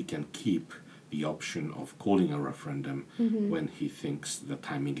 so that he can keep the option of calling a referendum when he thinks the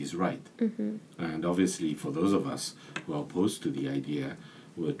timing is right. And obviously, for those of us who are opposed to the idea,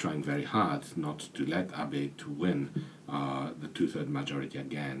 we're trying very hard not to let Abe to win the 2/3 majority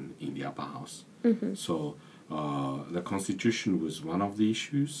again in the upper house. So the constitution was one of the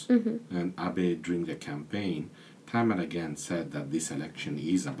issues, and Abe during the campaign time and again said that this election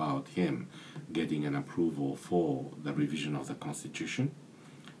is about him getting an approval for the revision of the constitution.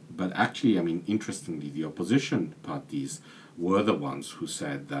 But actually, I mean, interestingly, the opposition parties were the ones who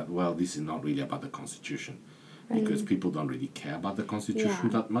said that, well, this is not really about the constitution, because people don't really care about the constitution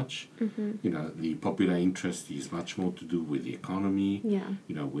that much. The popular interest is much more to do with the economy,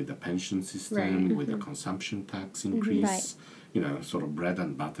 with the pension system, with the consumption tax increase, sort of bread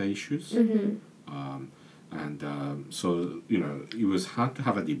and butter issues. So, it was hard to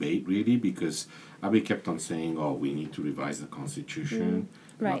have a debate, really, because Abe kept on saying, oh, we need to revise the constitution,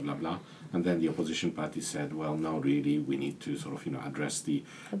 blah, blah, blah. And then the opposition party said, well, no, really, we need to sort of, address the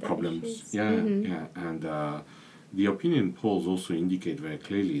problems. Issues. And the opinion polls also indicate very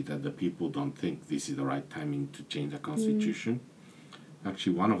clearly that the people don't think this is the right timing to change the constitution.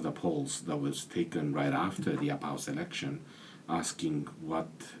 Actually, one of the polls that was taken right after the upper house election, asking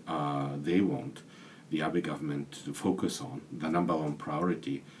what they want the Abe government to focus on, the number one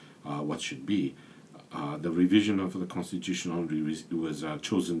priority, what should be, the revision of the constitution only was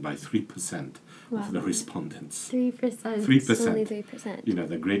chosen by 3% of the respondents. 3%. 3%. Only 3%.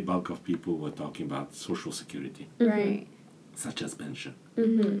 The great bulk of people were talking about social security, Right. such as pension.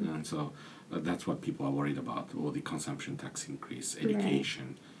 And so that's what people are worried about, or the consumption tax increase,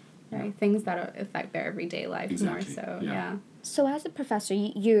 education. Right. Things that affect their everyday life Exactly. more so. Yeah. So as a professor,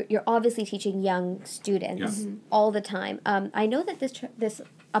 you're obviously teaching young students all the time. I know that this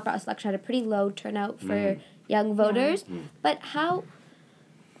upper house lecture had a pretty low turnout for young voters, but how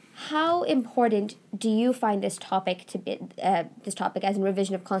important do you find this topic to be this topic as in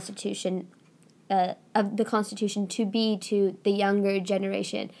revision of the Constitution to be to the younger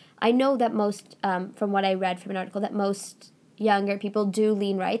generation? I know that most, from what I read from an article, that most younger people do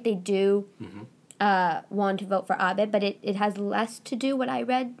lean right. They do want to vote for Abe, but it has less to do, what I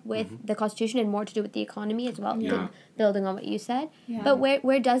read, with the Constitution and more to do with the economy as well, building on what you said. Yeah. But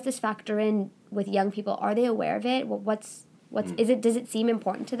where does this factor in with young people? Are they aware of it? Does it seem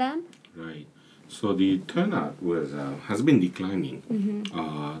important to them? Right. So the turnout has been declining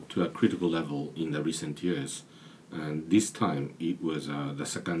to a critical level in the recent years. And this time it was the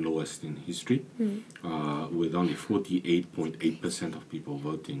second lowest in history, with only 48.8% of people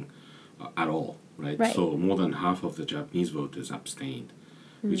voting at all, right? So more than half of the Japanese voters abstained,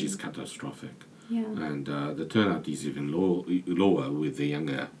 which is catastrophic. Yeah. And the turnout is even lower with the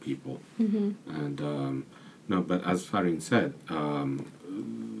younger people. And but as Farin said,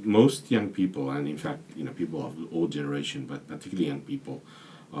 most young people, and in fact, people of all generation, but particularly young people,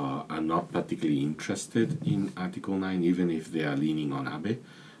 are not particularly interested in Article 9, even if they are leaning on Abe.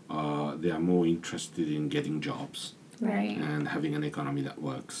 They are more interested in getting jobs and having an economy that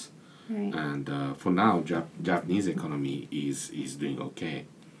works. Right. And for now, Japanese economy is doing okay,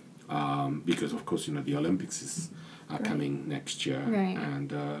 because of course the Olympics are coming next year, and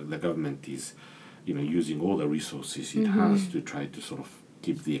the government is using all the resources it has to try to sort of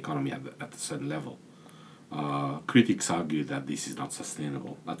keep the economy at a certain level. Critics argue that this is not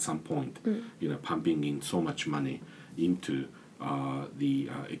sustainable at some point. Pumping in so much money into the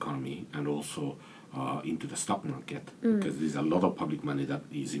economy and also into the stock market, because there's a lot of public money that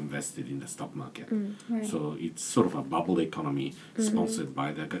is invested in the stock market. So it's sort of a bubble economy sponsored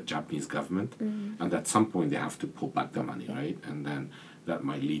by the Japanese government, and at some point they have to pull back the money, right? And then that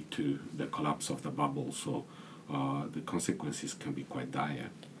might lead to the collapse of the bubble. So the consequences can be quite dire.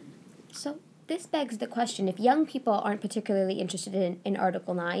 So this begs the question, if young people aren't particularly interested in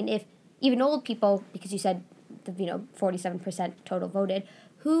Article 9, if even old people, because you said 47% total voted,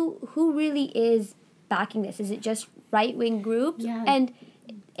 who really is backing this? Is it just right-wing groups? Yeah. And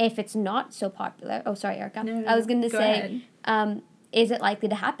if it's not so popular, oh, sorry, Erica. No, I was going to go say, is it likely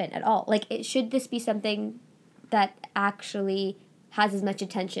to happen at all? Like, should this be something that actually has as much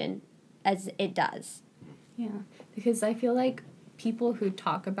attention as it does? Yeah, because I feel like people who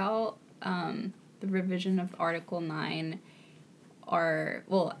talk about the revision of Article 9 are,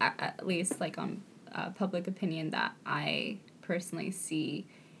 well, at least like on public opinion that I personally see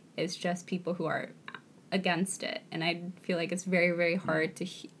is just people who are against it. And I feel like it's very, very hard to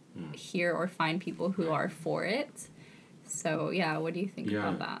hear or find people who are for it. So, yeah, what do you think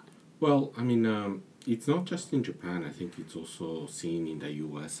about that? Well, I mean, it's not just in Japan. I think it's also seen in the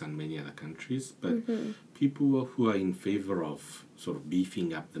US and many other countries. But people who are in favor of sort of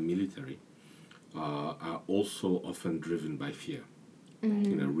beefing up the military are also often driven by fear,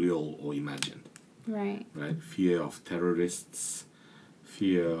 real or imagined. Right. Right? Fear of terrorists,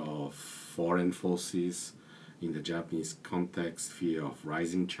 fear of foreign forces. In the Japanese context, fear of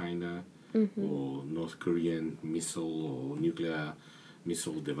rising China or North Korean missile or nuclear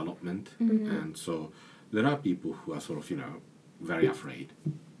missile development. And so there are people who are sort of, very afraid.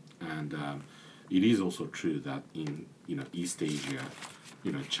 And it is also true that in, East Asia,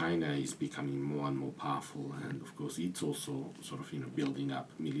 China is becoming more and more powerful. And of course, it's also sort of, building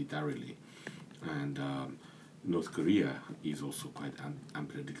up militarily. And North Korea is also quite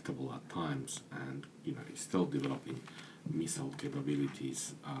unpredictable at times and, is still developing missile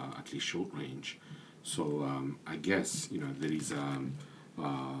capabilities, at least short range. So I guess, there is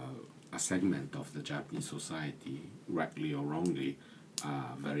a segment of the Japanese society, rightly or wrongly,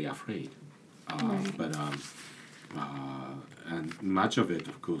 very afraid. But and much of it,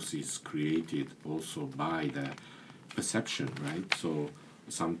 of course, is created also by the perception, right? So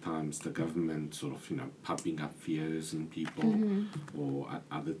sometimes the government sort of, pumping up fears in people, or at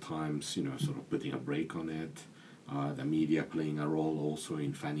other times, sort of putting a brake on it. The media playing a role also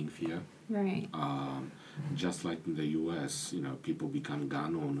in fanning fear. Right. Just like in the US, people become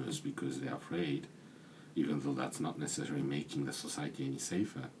gun owners because they're afraid, even though that's not necessarily making the society any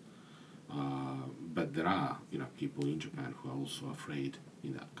safer. But there are, people in Japan who are also afraid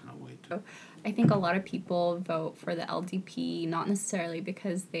in that kind of way too. I think a lot of people vote for the LDP not necessarily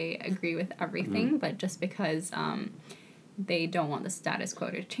because they agree with everything, but just because they don't want the status quo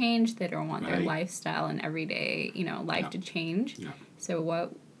to change. They don't want their lifestyle and everyday, life to change. Yeah. So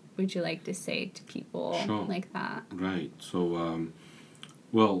what would you like to say to people like that? Right. So,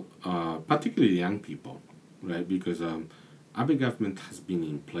 particularly young people, right? Because Abe government has been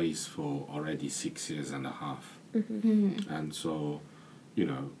in place for already 6 years and a half. And so,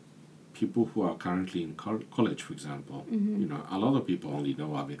 people who are currently in college, for example, a lot of people only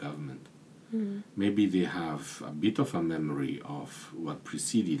know Abe government. Maybe they have a bit of a memory of what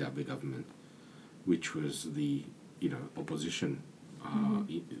preceded Abe government, which was the, opposition,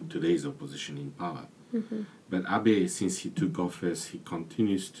 today's opposition in power. But Abe, since he took office, he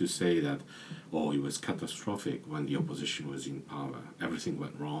continues to say that, it was catastrophic when the opposition was in power. Everything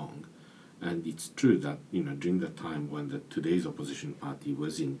went wrong. And it's true that, during the time when today's opposition party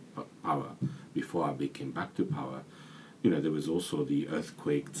was in power, before Abe came back to power, there was also the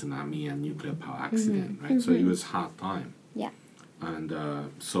earthquake, tsunami, and nuclear power accident, right? So it was hard time. Yeah. And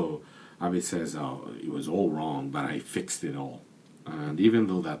so Abe says, it was all wrong, but I fixed it all. And even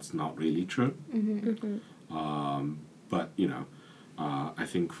though that's not really true, but, I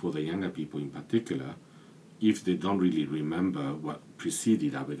think for the younger people in particular, if they don't really remember what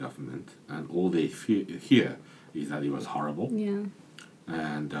preceded Abe government, and all they hear is that it was horrible,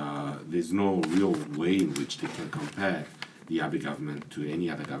 and there's no real way in which they can compare the Abe government to any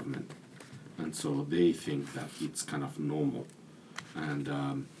other government. And so they think that it's kind of normal.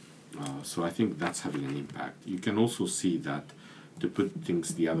 And so I think that's having an impact. You can also see that, to put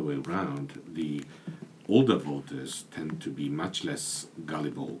things the other way around, the older voters tend to be much less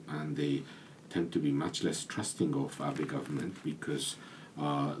gullible, and they tend to be much less trusting of Abe government because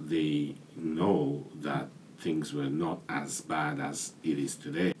they know that things were not as bad as it is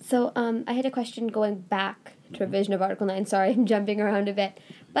today. So I had a question going back to revision of Article 9. Sorry, I'm jumping around a bit.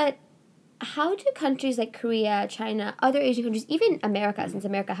 But how do countries like Korea, China, other Asian countries, even America, since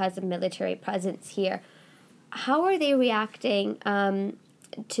America has a military presence here, how are they reacting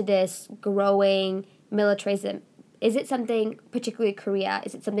to this growing militarism? Is it something, particularly Korea,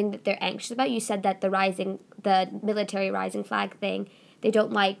 is it something that they're anxious about? You said that the military rising flag thing they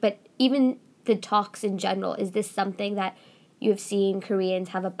don't like, but even the talks in general, is this something that you have seen Koreans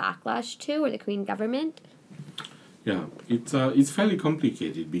have a backlash to, or the Korean government? Yeah, it's fairly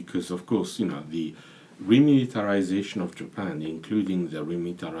complicated because, of course, the remilitarization of Japan, including the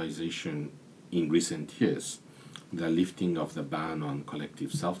remilitarization in recent years, the lifting of the ban on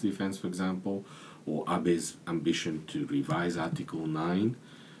collective self-defense, for example, or Abe's ambition to revise Article 9,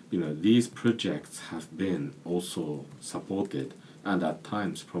 these projects have been also supported and at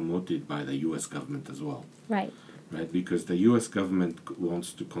times promoted by the US government as well. Right. Right, because the US government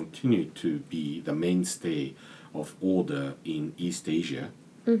wants to continue to be the mainstay of order in East Asia,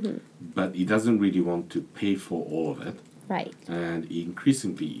 but it doesn't really want to pay for all of it. Right. And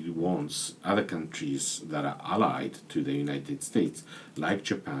increasingly, it wants other countries that are allied to the United States, like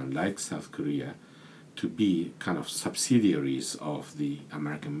Japan, like South Korea, to be kind of subsidiaries of the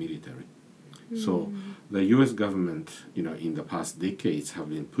American military. So the U.S. government, in the past decades, have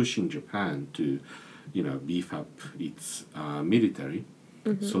been pushing Japan to, beef up its military,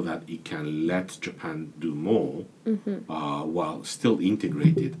 so that it can let Japan do more, while still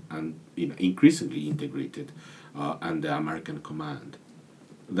integrated and increasingly integrated under American command.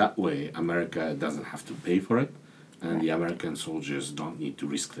 That way, America doesn't have to pay for it, and the American soldiers don't need to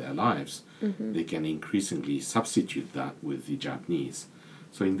risk their lives. They can increasingly substitute that with the Japanese.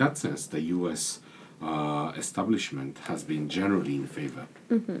 So in that sense, the U.S. Establishment has been generally in favor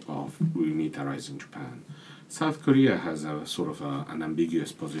of remilitarizing Japan. South Korea has a sort of an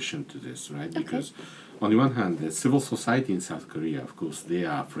ambiguous position to this, right? Because on the one hand, the civil society in South Korea, of course, they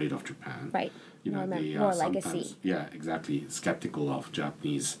are afraid of Japan. Right. They more are sometimes, legacy. yeah, exactly, skeptical of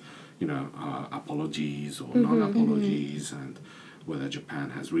Japanese, apologies or non-apologies, and whether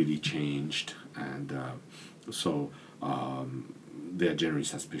Japan has really changed, and so they're generally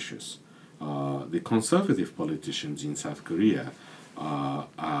suspicious. The conservative politicians in South Korea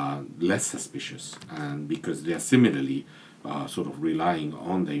are less suspicious, and because they are similarly sort of relying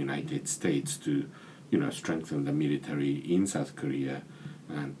on the United States to, strengthen the military in South Korea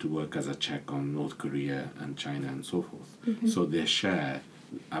and to work as a check on North Korea and China and so forth. So they share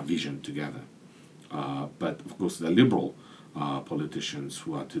a vision together. But of course, the liberal politicians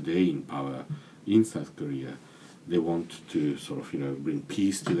who are today in power in South Korea, they want to sort of, bring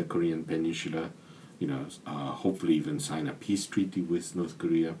peace to the Korean Peninsula, hopefully even sign a peace treaty with North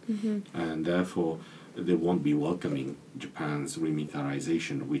Korea, and therefore they won't be welcoming Japan's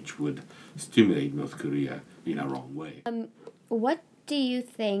remilitarization, which would stimulate North Korea in a wrong way. What do you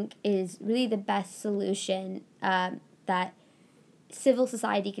think is really the best solution that civil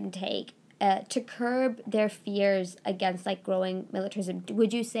society can take to curb their fears against growing militarism?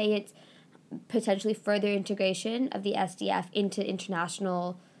 Would you say it's potentially further integration of the SDF into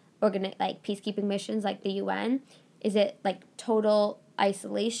international peacekeeping missions like the UN? Is it total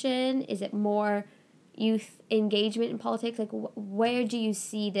isolation? Is it more youth engagement in politics? Where do you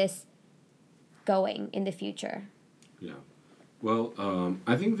see this going in the future? Yeah. Well,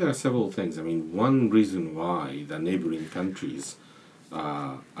 I think there are several things. I mean, one reason why the neighboring countries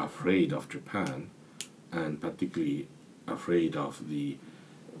are afraid of Japan, and particularly afraid of the,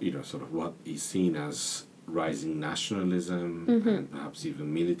 sort of what is seen as rising nationalism and perhaps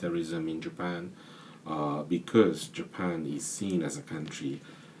even militarism in Japan, because Japan is seen as a country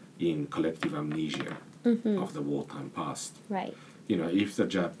in collective amnesia of the wartime past. Right. If the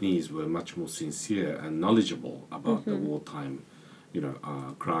Japanese were much more sincere and knowledgeable about the wartime,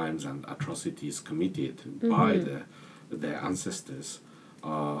 crimes and atrocities committed by their ancestors,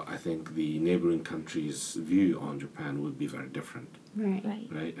 I think the neighboring countries' view on Japan would be very different. Right. Right.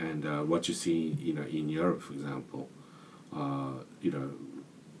 Right, and what you see, in Europe, for example,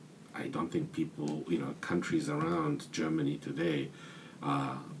 I don't think people, countries around Germany today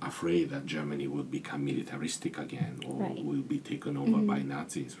are afraid that Germany will become militaristic again or will be taken over by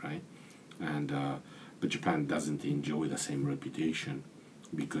Nazis, right? And but Japan doesn't enjoy the same reputation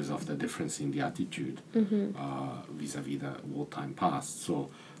because of the difference in the attitude vis-a-vis the wartime past. So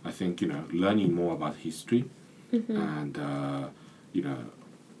I think, learning more about history and,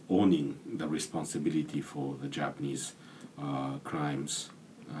 owning the responsibility for the Japanese crimes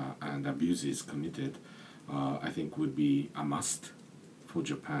and abuses committed, I think would be a must for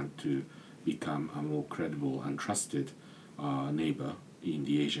Japan to become a more credible and trusted neighbor in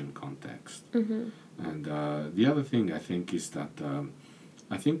the Asian context. And the other thing I think is that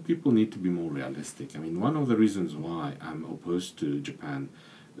I think people need to be more realistic. I mean, one of the reasons why I'm opposed to Japan,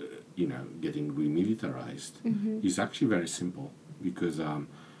 getting remilitarized is actually very simple, because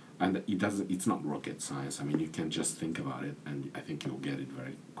and it's not rocket science. I mean, you can just think about it, and I think you'll get it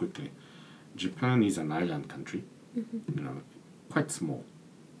very quickly. Japan is an island country, quite small,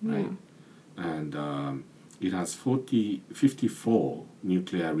 right? And it has 54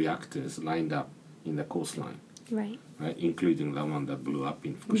 nuclear reactors lined up in the coastline, Right. right, including the one that blew up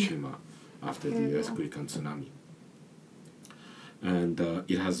in Fukushima after the earthquake and tsunami. And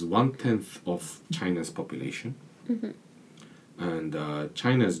it has 1/10 of China's population. And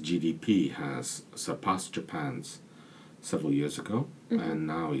China's GDP has surpassed Japan's several years ago, and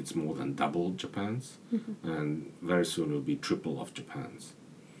now it's more than double Japan's, and very soon it will be triple of Japan's.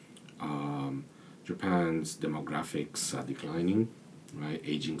 Japan's demographics are declining, right?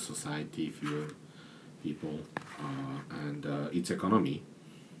 Aging society, fewer people, and its economy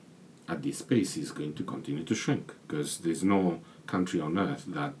at this pace is going to continue to shrink because there's no country on earth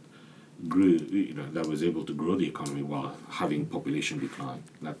that grew, that was able to grow the economy while having population decline.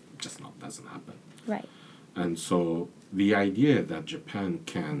 That just doesn't happen. Right. And so the idea that Japan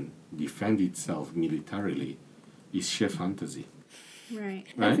can defend itself militarily is sheer fantasy. Right.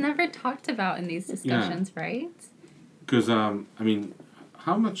 Right? It's never talked about in these discussions, right? Because,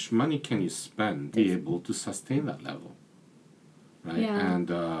 how much money can you spend to be able to sustain that level? Right? Yeah. And,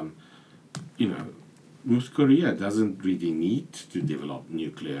 North Korea doesn't really need to develop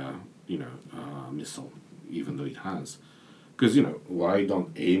nuclear, missile, even though it has. Because, why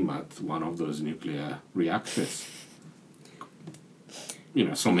don't aim at one of those nuclear reactors?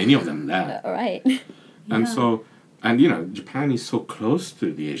 So many of them there. All right. And Yeah. so, Japan is so close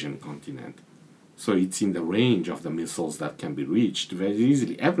to the Asian continent. So it's in the range of the missiles that can be reached very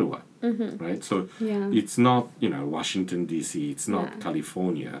easily everywhere, right? So Yeah. it's not, Washington, D.C., it's not Yeah.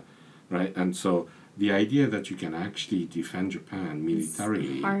 California, right? And so the idea that you can actually defend Japan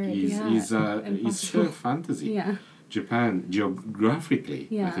militarily hard, is impossible. sheer fantasy. Yeah. Japan, geographically,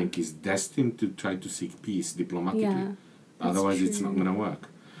 I Yeah. think, is destined to try to seek peace diplomatically. Yeah. That's Otherwise, it's not true. going to work.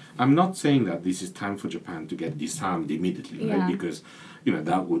 I'm not saying that this is time for Japan to get disarmed immediately, Yeah. right? Because,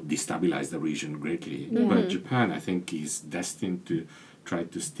 that would destabilize the region greatly. Yeah. But Japan, I think, is destined to try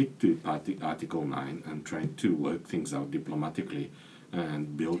to stick to Article 9 and try to work things out diplomatically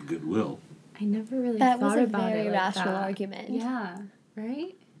and build goodwill. I never really That thought was a about very it like rational that. argument. Yeah.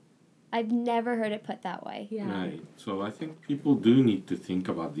 Right? I've never heard it put that way. Yeah. Right. So I think people do need to think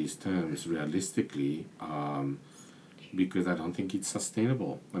about these terms realistically, because I don't think it's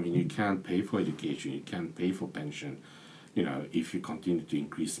sustainable. I mean, you can't pay for education, you can't pay for pension, if you continue to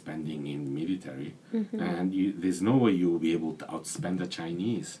increase spending in military, and there's no way you will be able to outspend the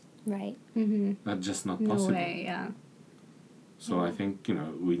Chinese. Right. Mm-hmm. That's just not No possible. way, yeah. So I think,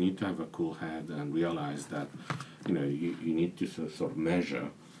 we need to have a cool head and realize that, you need to sort of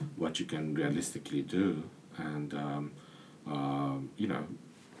measure what you can realistically do. And,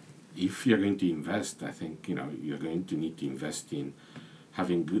 if you're going to invest, I think, you're going to need to invest in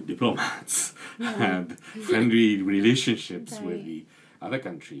having good diplomats and friendly relationships with Right. the other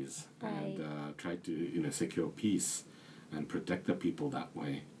countries and Right. try to, secure peace and protect the people that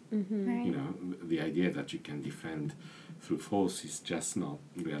way. Right. The idea that you can defend through force is just not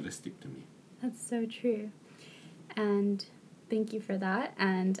realistic to me. That's so true. And thank you for that.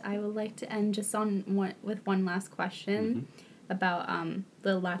 And I would like to end just with one last question about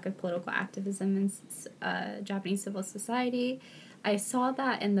the lack of political activism in Japanese civil society. I saw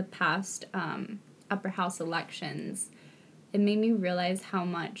that in the past upper house elections. It made me realize how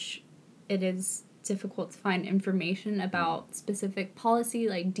much it is difficult to find information about specific policy,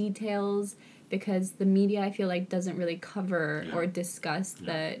 like details, because the media, I feel like, doesn't really cover or discuss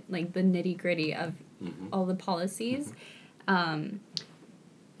the nitty-gritty of all the policies. And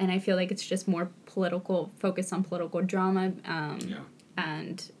I feel like it's just more focused on political drama.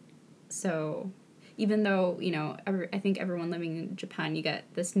 And so even though, I think everyone living in Japan, you get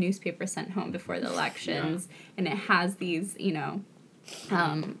this newspaper sent home before the elections, and it has these,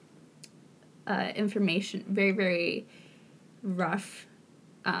 information, very, very rough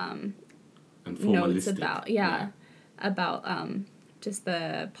And notes formalistic. about just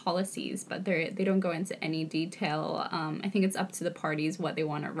the policies, but they don't go into any detail. I think it's up to the parties what they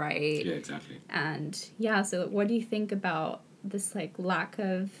want to write. Yeah, exactly. And so what do you think about this lack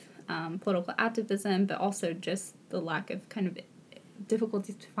of political activism, but also just the lack of kind of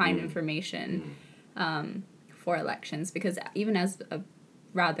difficulty to find information for elections? Because even as a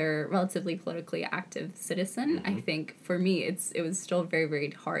relatively politically active citizen, I think for me it was still very,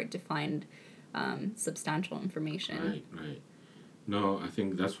 very hard to find substantial information. Right. No, I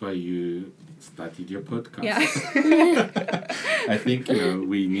think that's why you started your podcast. Yeah. I think,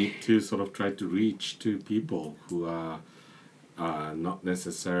 we need to sort of try to reach to people who are not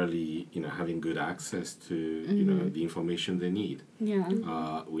necessarily, having good access to, the information they need.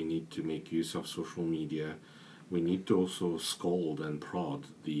 Yeah. We need to make use of social media. we need to also scold and prod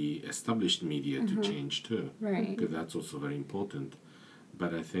the established media to change too. Right. Because that's also very important.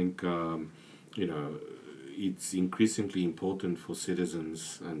 But I think, you know, it's increasingly important for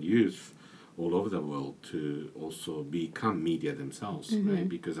citizens and youth all over the world to also become media themselves, right?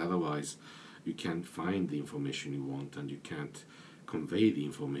 Because otherwise you can't find the information you want and you can't convey the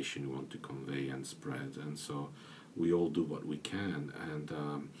information you want to convey and spread. And so we all do what we can, and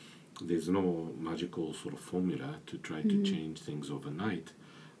there's no magical sort of formula to try to change things overnight.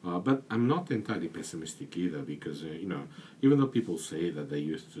 But I'm not entirely pessimistic either, because you know, even though people say that the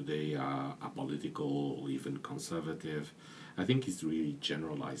youth today are apolitical or even conservative, I think it's really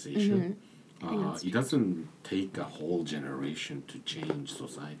generalization. It doesn't take a whole generation to change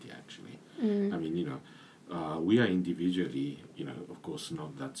society. Actually, I mean, you know, we are individually, you know, of course,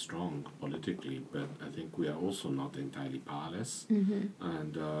 not that strong politically, but I think we are also not entirely powerless,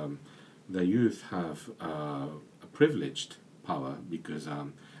 and the youth have a privileged power because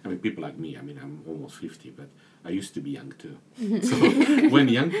I mean, people like me, I mean, I'm almost 50, but I used to be young too. So when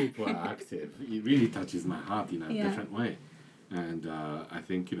young people are active, it really touches my heart in a different way. And I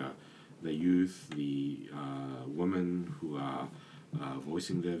think, you know, the youth, the women who are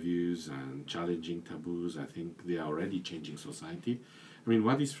voicing their views and challenging taboos, I think they are already changing society. I mean,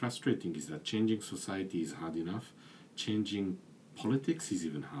 what is frustrating is that changing society is hard enough. Changing politics is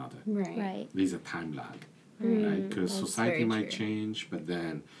even harder. Right. There's a time lag. Right, because That's society very might true. change, but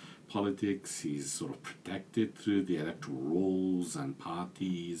then politics is sort of protected through the electoral rolls and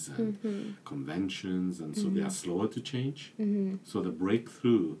parties and conventions, and so they are slower to change. So the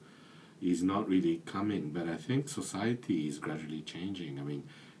breakthrough is not really coming, but I think society is gradually changing. I mean,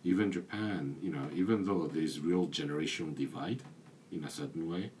 even Japan, you know, even though there's real generational divide in a certain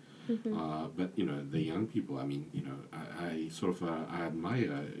way, but you know, the young people, I mean, you know, I sort of I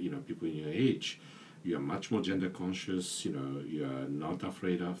admire, you know, people in your age. You are much more gender conscious, you know, you are not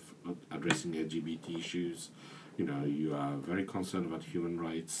afraid of addressing LGBT issues, you know, you are very concerned about human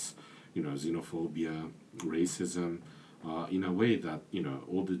rights, you know, xenophobia, racism, in a way that, you know,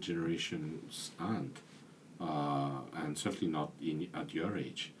 older generations aren't, and certainly not at your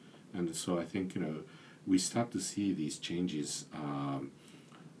age. And so I think, you know, we start to see these changes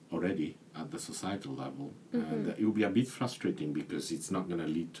already at the societal level, and it will be a bit frustrating because it's not going to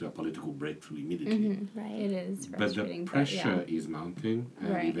lead to a political breakthrough immediately. Right. It is But the frustrating. pressure is mounting, and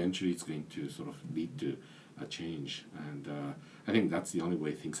Right. eventually it's going to sort of lead to a change. And I think that's the only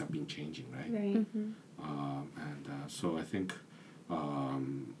way things have been changing, right? Right. So I think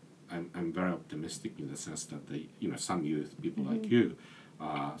I'm very optimistic in the sense that some youth, people like you,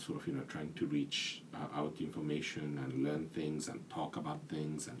 are sort of trying to reach out information and learn things and talk about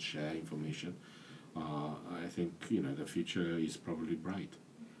things and share information. I think the future is probably bright.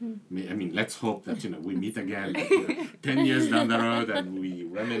 I mean, let's hope that we meet again 10 years down the road and we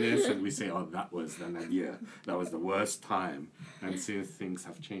reminisce and we say, oh, that was an idea, that was the worst time, and since things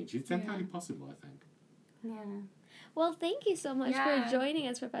have changed. It's entirely possible, I think. Yeah. Well, thank you so much Yeah. for joining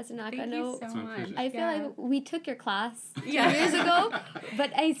us, Professor Naka. Thank you so my much. pleasure. I feel like we took your class 2 Yeah. years ago,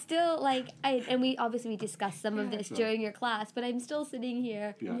 but I still and we obviously discussed some of this sure. during your class, but I'm still sitting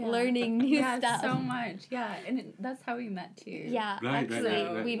here Yeah. learning new Yeah, stuff. so much. Yeah, and that's how we met too. Yeah, Right, actually,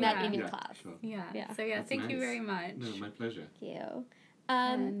 right. we met Yeah. in your Yeah, class. sure. Yeah. Yeah. So yeah, That's thank you nice. very much. No, my pleasure. Thank you.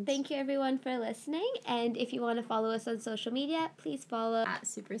 And- Thank you everyone for listening, and if you want to follow us on social media, please follow. At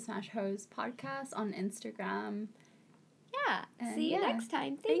Super Smash Hose Podcast on Instagram. Yeah, And see you yeah. next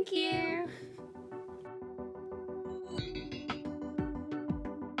time. Thank you. you.